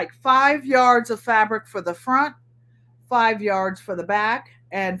like 5 yards of fabric for the front, 5 yards for the back,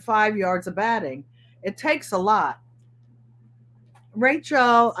 and 5 yards of batting. It takes a lot.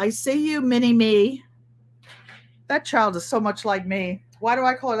 Rachel, I see you, mini-me. That child is so much like me. Why do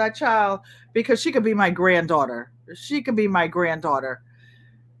I call her that child? Because she could be my granddaughter. She could be my granddaughter.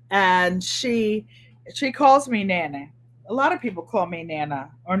 And she calls me Nana. A lot of people call me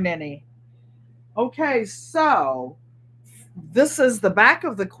Nana or Ninny. Okay, so this is the back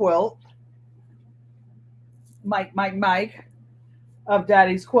of the quilt. Mike of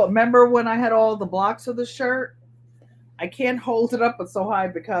Daddy's quilt. Remember when I had all the blocks of the shirt? I can't hold it up so high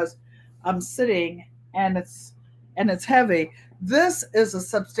because I'm sitting and it's heavy. This is a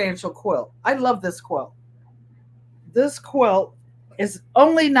substantial quilt. I love this quilt. This quilt is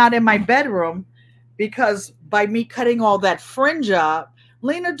only not in my bedroom because by me cutting all that fringe up.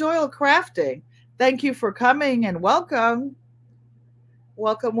 Lena Doyle Crafting, thank you for coming and welcome.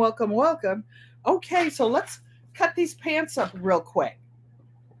 Welcome, welcome, welcome. Okay, so let's cut these pants up real quick.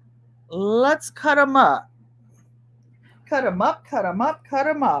 Let's cut them up. Cut them up, cut them up, cut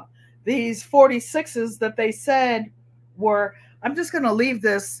them up. These 46s that they said were, I'm just going to leave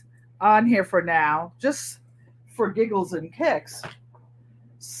this on here for now, just for giggles and kicks.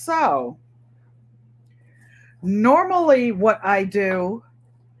 So, normally what I do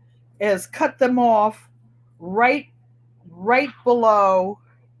is cut them off right below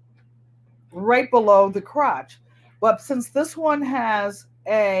the crotch. But since this one has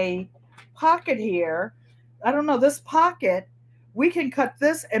a pocket here, I don't know, this pocket, we can cut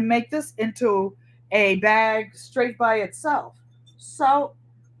this and make this into a bag straight by itself. So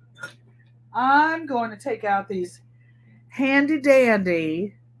I'm going to take out these handy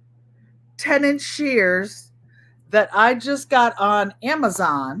dandy 10-inch shears that I just got on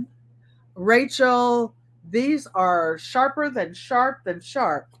Amazon. Rachel, these are sharper than sharp than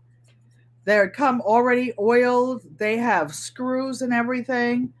sharp. They come already oiled. They have screws and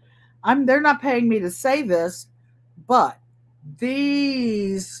everything. They're not paying me to say this, but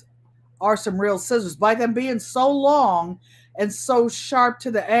these are some real scissors. By them being so long and so sharp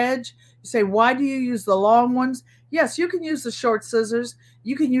to the edge, you say, why do you use the long ones? Yes, you can use the short scissors.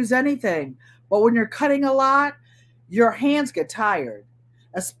 You can use anything. But when you're cutting a lot, your hands get tired,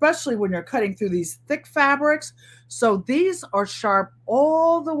 especially when you're cutting through these thick fabrics. So these are sharp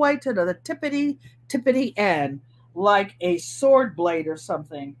all the way to the tippity end, like a sword blade or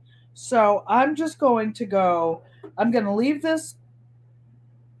something. So I'm just going to go, I'm going to leave this,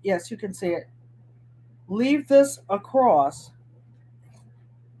 yes, you can see it, leave this across.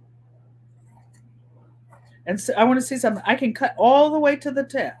 And so I want to see something. I can cut all the way to the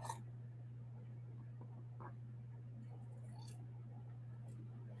tip.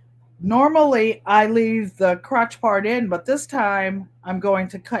 Normally, I leave the crotch part in, but this time I'm going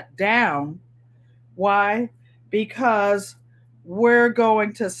to cut down. Why? Because we're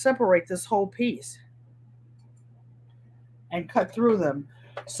going to separate this whole piece and cut through them.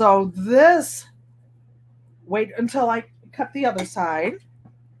 So this, wait until I cut the other side.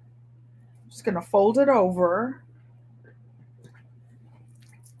 Just going to fold it over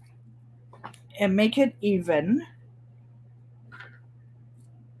and make it even.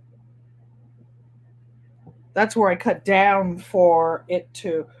 That's where I cut down for it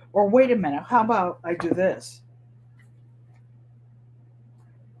to, or wait a minute, how about I do this?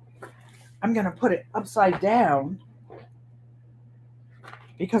 I'm going to put it upside down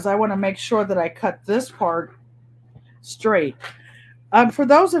because I want to make sure that I cut this part straight. For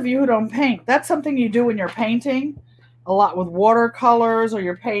those of you who don't paint, that's something you do when you're painting a lot with watercolors, or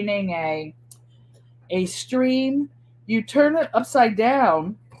you're painting a stream. You turn it upside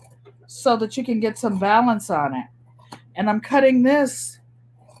down so that you can get some balance on it. And I'm cutting this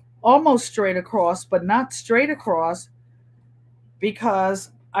almost straight across, but not straight across,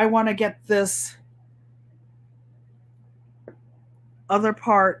 because I want to get this other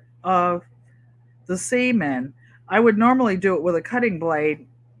part of the seam in. I would normally do it with a cutting blade,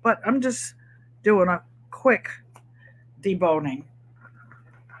 but I'm just doing a quick deboning.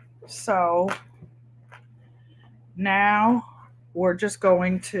 So now we're just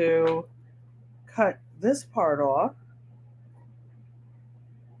going to cut this part off.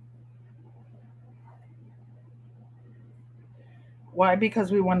 Why?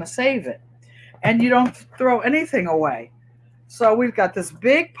 Because we want to save it. And you don't throw anything away. So we've got this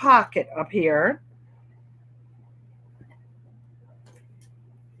big pocket up here.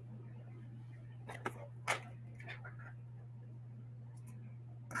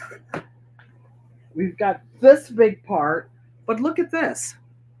 We've got this big part, but look at this.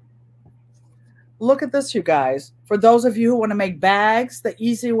 Look at this, you guys. For those of you who want to make bags the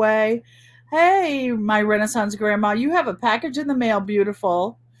easy way, hey, my Renaissance grandma, you have a package in the mail,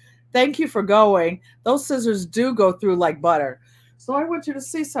 beautiful. Thank you for going. Those scissors do go through like butter. So I want you to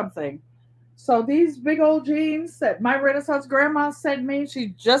see something. So these big old jeans that my Renaissance grandma sent me,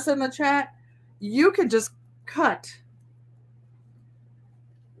 she's just in the chat, you can just cut.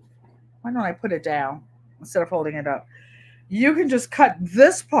 Why don't I put it down instead of holding it up? You can just cut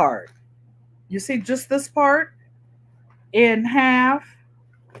this part. You see just this part in half.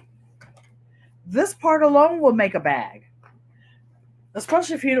 This part alone will make a bag.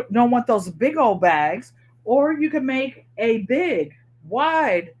 Especially if you don't want those big old bags. Or you can make a big,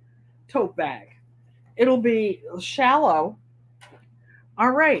 wide tote bag. It'll be shallow.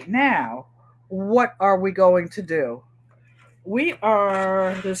 All right, now, what are we going to do?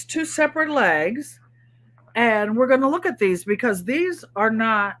 There's two separate legs, and we're going to look at these because these are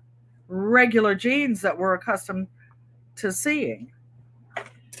not regular jeans that we're accustomed to seeing.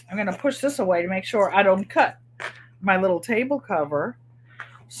 I'm going to push this away to make sure I don't cut my little table cover.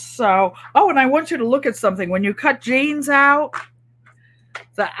 So, oh, and I want you to look at something. When you cut jeans out,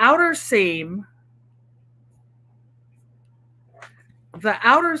 the outer seam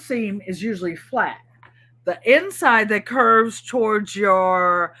is usually flat. The inside that curves towards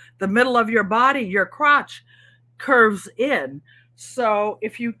the middle of your body, your crotch, curves in. So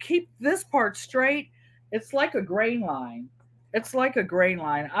if you keep this part straight, it's like a grain line. It's like a grain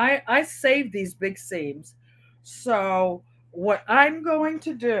line. I save these big seams. So what I'm going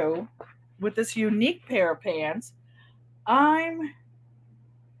to do with this unique pair of pants, I'm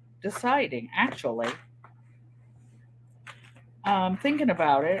deciding, actually, thinking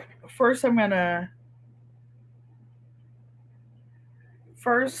about it. First, I'm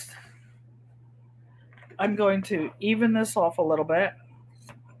going to even this off a little bit.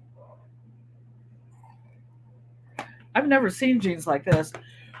 I've never seen jeans like this.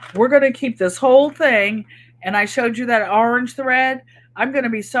 We're going to keep this whole thing, and I showed you that orange thread. I'm going to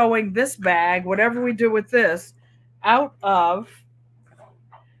be sewing this bag, whatever we do with this, out of,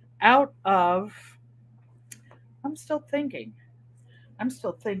 I'm still thinking,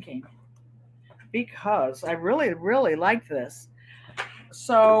 because I really, really like this.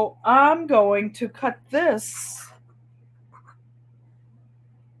 So I'm going to cut this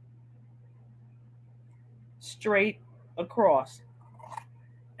straight across,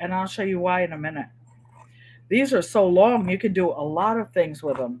 and I'll show you why in a minute. These are so long, you can do a lot of things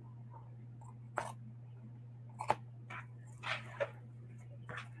with them.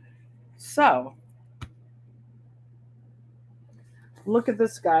 So, look at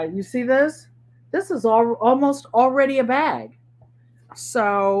this guy. You see this? This is almost already a bag.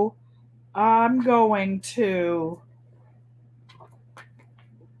 So, I'm going to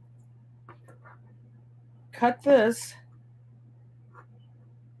cut this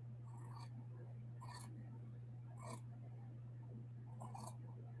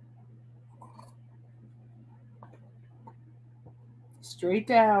straight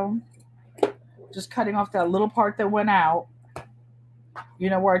down, just cutting off that little part that went out. You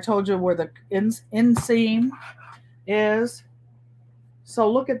know where I told you where the inseam is?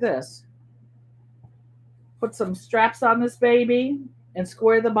 So look at this. Put some straps on this baby and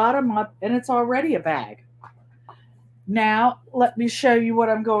square the bottom up, and it's already a bag. Now, let me show you what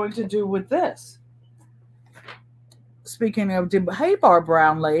I'm going to do with this. Speaking of, hey, Barb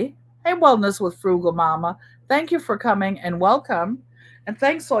Brownlee. Hey, Wellness with Frugal Mama. Thank you for coming and welcome. And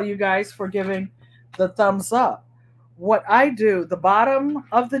thanks all you guys for giving the thumbs up. What I do, the bottom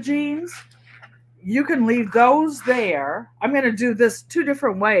of the jeans, you can leave those there. I'm going to do this 2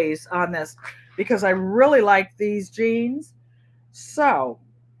 different ways on this because I really like these jeans. So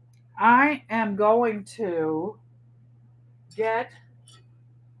I am going to get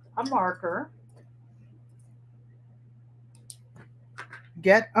a marker.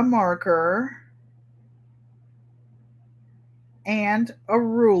 And a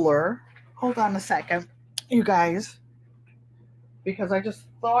ruler. Hold on a second, you guys, because I just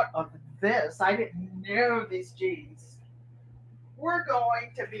thought of this. I didn't know these jeans were going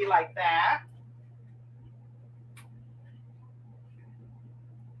to be like that.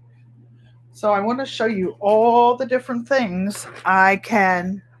 So I want to show you all the different things I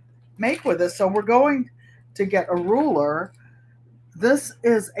can make with this. So we're going to get a ruler. This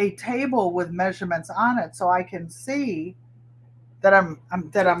is a table with measurements on it, so I can see that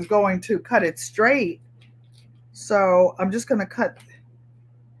I'm going to cut it straight. So I'm just going to cut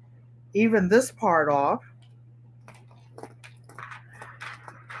even this part off.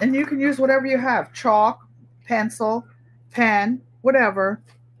 And you can use whatever you have, chalk, pencil, pen, whatever.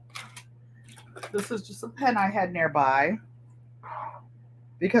 This is just a pen I had nearby.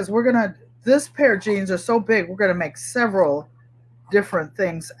 Because this pair of jeans are so big, we're going to make several different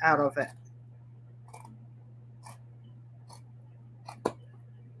things out of it.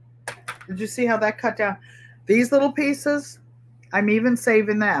 Did you see how that cut down? These little pieces, I'm even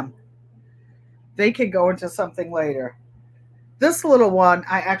saving them. They could go into something later. This little one,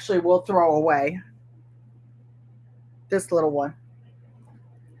 I actually will throw away. This little one.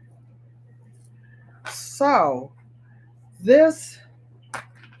 So, this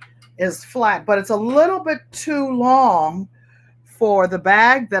is flat, but it's a little bit too long for the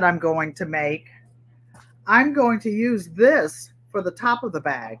bag that I'm going to make. I'm going to use this for the top of the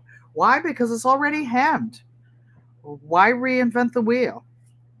bag. Why? Because it's already hemmed. Why reinvent the wheel?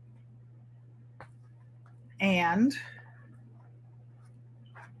 And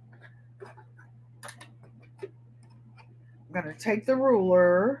I'm going to take the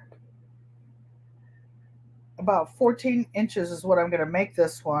ruler. About 14 inches is what I'm going to make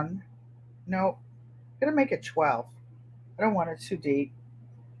this one. No, I'm going to make it 12. I don't want it too deep.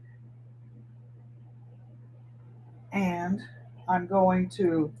 And I'm going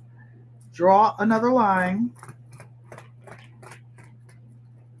to draw another line.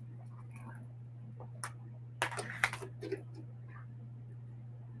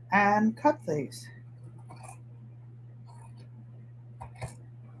 And cut these.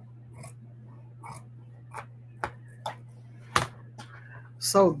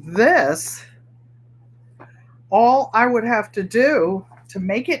 So this, all I would have to do to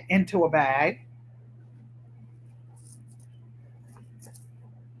make it into a bag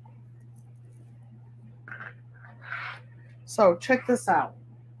so check this out.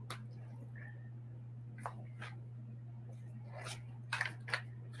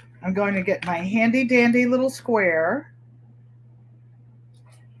 I'm going to get my handy dandy little square.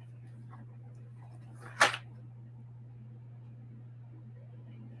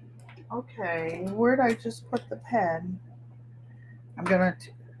 Okay, where'd I just put the pen? I'm going to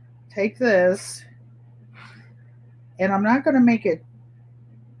take this, and I'm not going to make it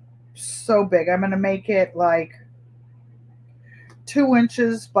so big. I'm going to make it like 2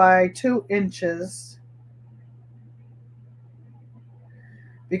 inches by 2 inches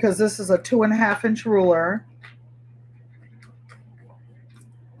because this is a 2.5 inch ruler.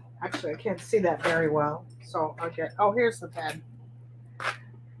 Actually, I can't see that very well, so I'll get, oh, here's the pen.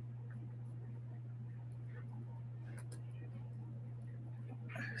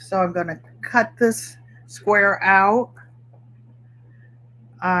 So I'm going to cut this square out.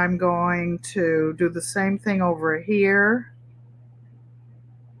 I'm going to do the same thing over here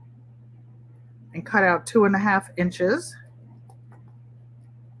and cut out 2.5 inches.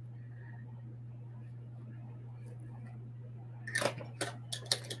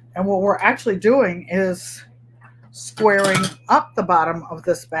 And what we're actually doing is squaring up the bottom of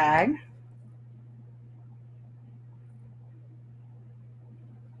this bag.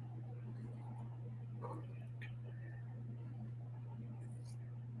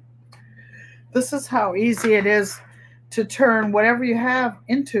 This is how easy it is to turn whatever you have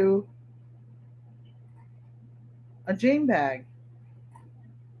into a jean bag.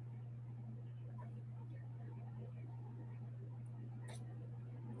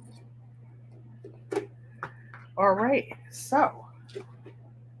 All right, so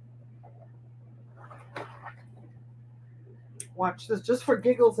watch this, just for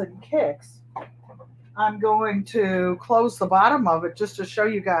giggles and kicks. I'm going to close the bottom of it just to show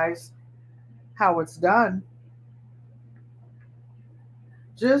you guys how it's done.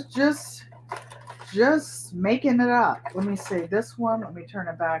 Just making it up. Let me see this one. Let me turn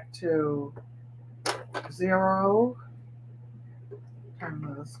it back to 0.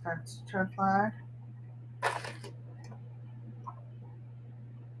 Turn this turn flag.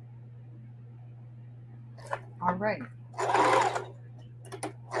 All right.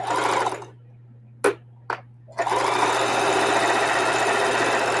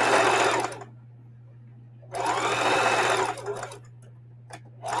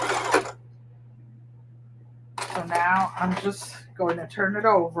 So now I'm just going to turn it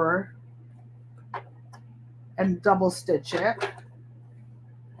over and double stitch it,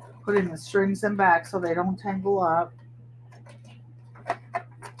 putting the strings in back so they don't tangle up.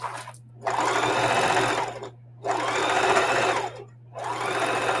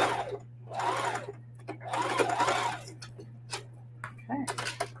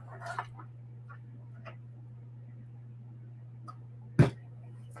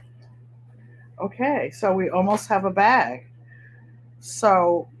 Okay, so we almost have a bag.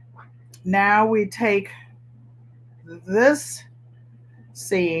 So now we take this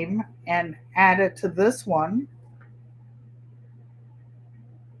seam and add it to this one.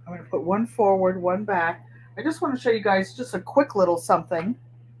 I'm going to put one forward, one back. I just want to show you guys just a quick little something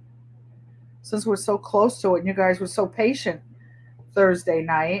since we're so close to it and you guys were so patient Thursday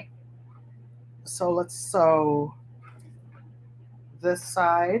night. So let's sew this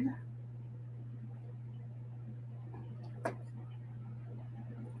side.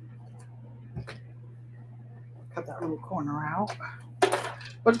 Cut that little corner out.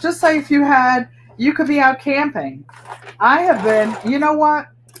 But just say if you could be out camping. I have been, you know what?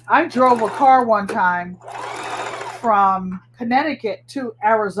 I drove a car one time from Connecticut to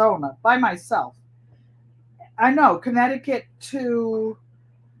Arizona by myself. I know, Connecticut to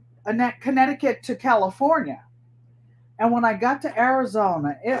California. And when I got to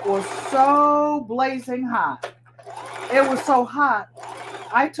Arizona, it was so blazing hot. It was so hot.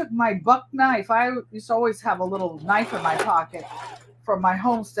 I took my buck knife. I used to always have a little knife in my pocket from my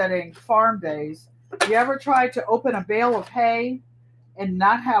homesteading farm days. You ever tried to open a bale of hay and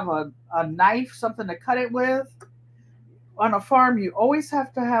not have a knife, something to cut it with? On a farm, you always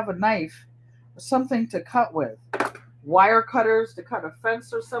have to have a knife or something to cut with. wire cutters to cut a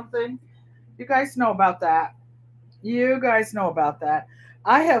fence or something. You guys know about that. You guys know about that.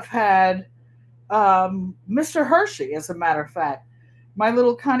 I have had Mr. Hershey, as a matter of fact. My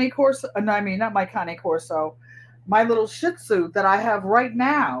little Connie Corso, no, I mean, not my Connie Corso, my little Shih Tzu that I have right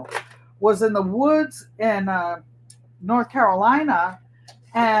now was in the woods in North Carolina,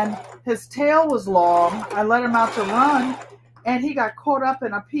 and his tail was long. I let him out to run, and he got caught up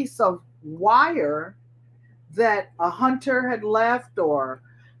in a piece of wire that a hunter had left or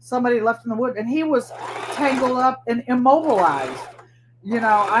somebody left in the wood, and he was tangled up and immobilized. You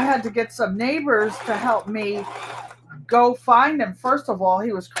know, I had to get some neighbors to help me go find him. First of all,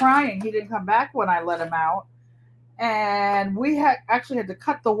 he was crying. He didn't come back when I let him out. And we had actually had to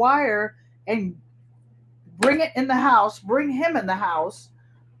cut the wire and bring it in the house, bring him in the house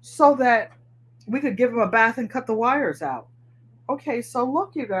so that we could give him a bath and cut the wires out. Okay, so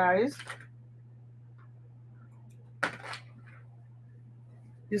look, you guys.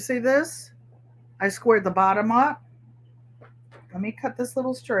 You see this? I squared the bottom up. Let me cut this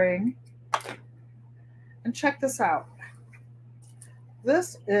little string. And check this out.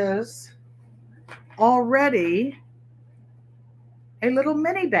 This is already a little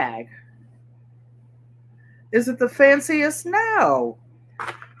mini bag. Is it the fanciest? No.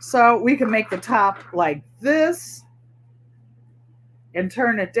 So we can make the top like this and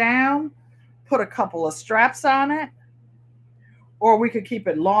turn it down, put a couple of straps on it, or we could keep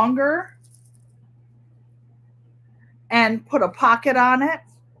it longer and put a pocket on it.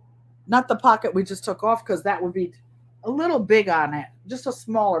 Not the pocket we just took off, because that would be a little big on it, just a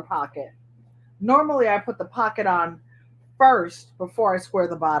smaller pocket. Normally I put the pocket on first before I square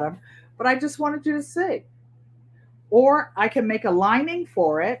the bottom, but I just wanted you to see. Or I can make a lining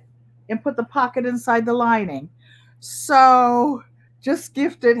for it and put the pocket inside the lining. So just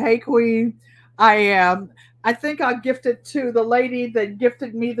gifted, hey queen, I am. I think I'll gift it to the lady that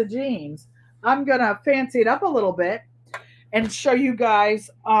gifted me the jeans. I'm gonna fancy it up a little bit and show you guys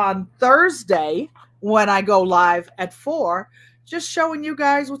on Thursday when I go live at 4, just showing you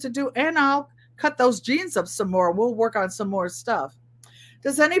guys what to do. And I'll cut those jeans up some more. We'll work on some more stuff.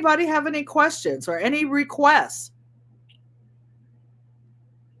 Does anybody have any questions or any requests?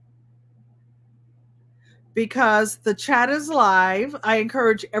 Because the chat is live, I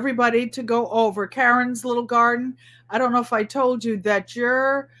encourage everybody to go over Karen's Little Garden. I don't know if I told you that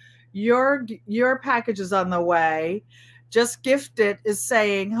your package is on the way. Just Gifted is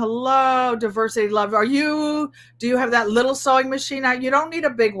saying, hello, Diversity Love. Do you have that little sewing machine out? You don't need a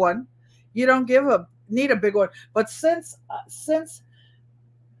big one. You don't need a big one. But since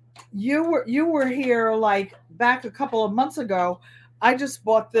you were here like back a couple of months ago, I just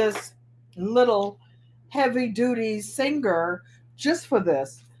bought this little heavy duty Singer just for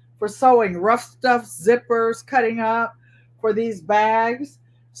this, for sewing rough stuff, zippers, cutting up for these bags.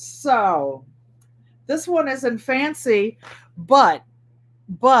 So this one isn't fancy, but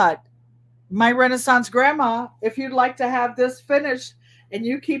my Renaissance grandma, if you'd like to have this finished and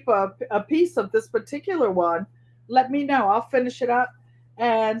you keep a piece of this particular one, let me know. I'll finish it up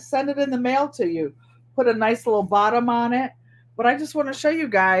and send it in the mail to you. Put a nice little bottom on it. But I just want to show you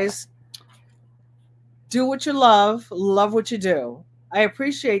guys, do what you love what you do. I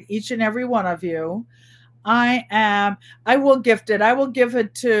appreciate each and every one of you. I will gift it. I will give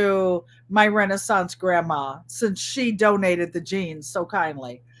it to my Renaissance grandma since she donated the jeans so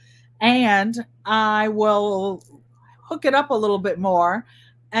kindly. And I will hook it up a little bit more.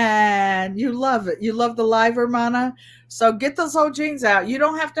 And you love it. You love the live, Hermana. So get those old jeans out. You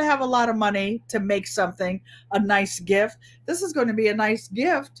don't have to have a lot of money to make something a nice gift. This is going to be a nice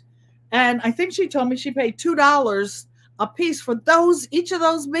gift. And I think she told me she paid $2 a piece for each of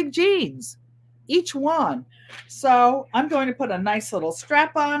those big jeans, each one. So I'm going to put a nice little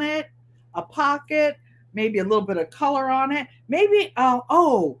strap on it, a pocket, maybe a little bit of color on it. Maybe,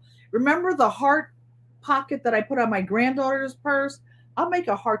 remember the heart pocket that I put on my granddaughter's purse? I'll make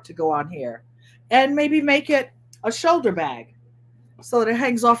a heart to go on here and maybe make it a shoulder bag so that it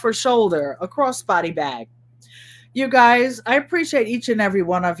hangs off her shoulder, a crossbody bag. You guys, I appreciate each and every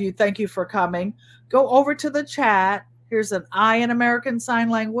one of you. Thank you for coming. Go over to the chat. Here's an I in American Sign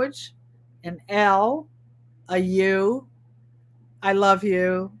Language, an L, a U. I love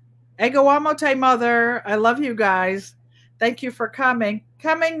you. Ego amote, mother. I love you guys. Thank you for coming.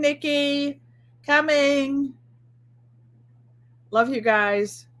 Coming, Nikki. Coming. Love you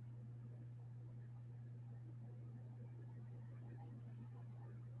guys.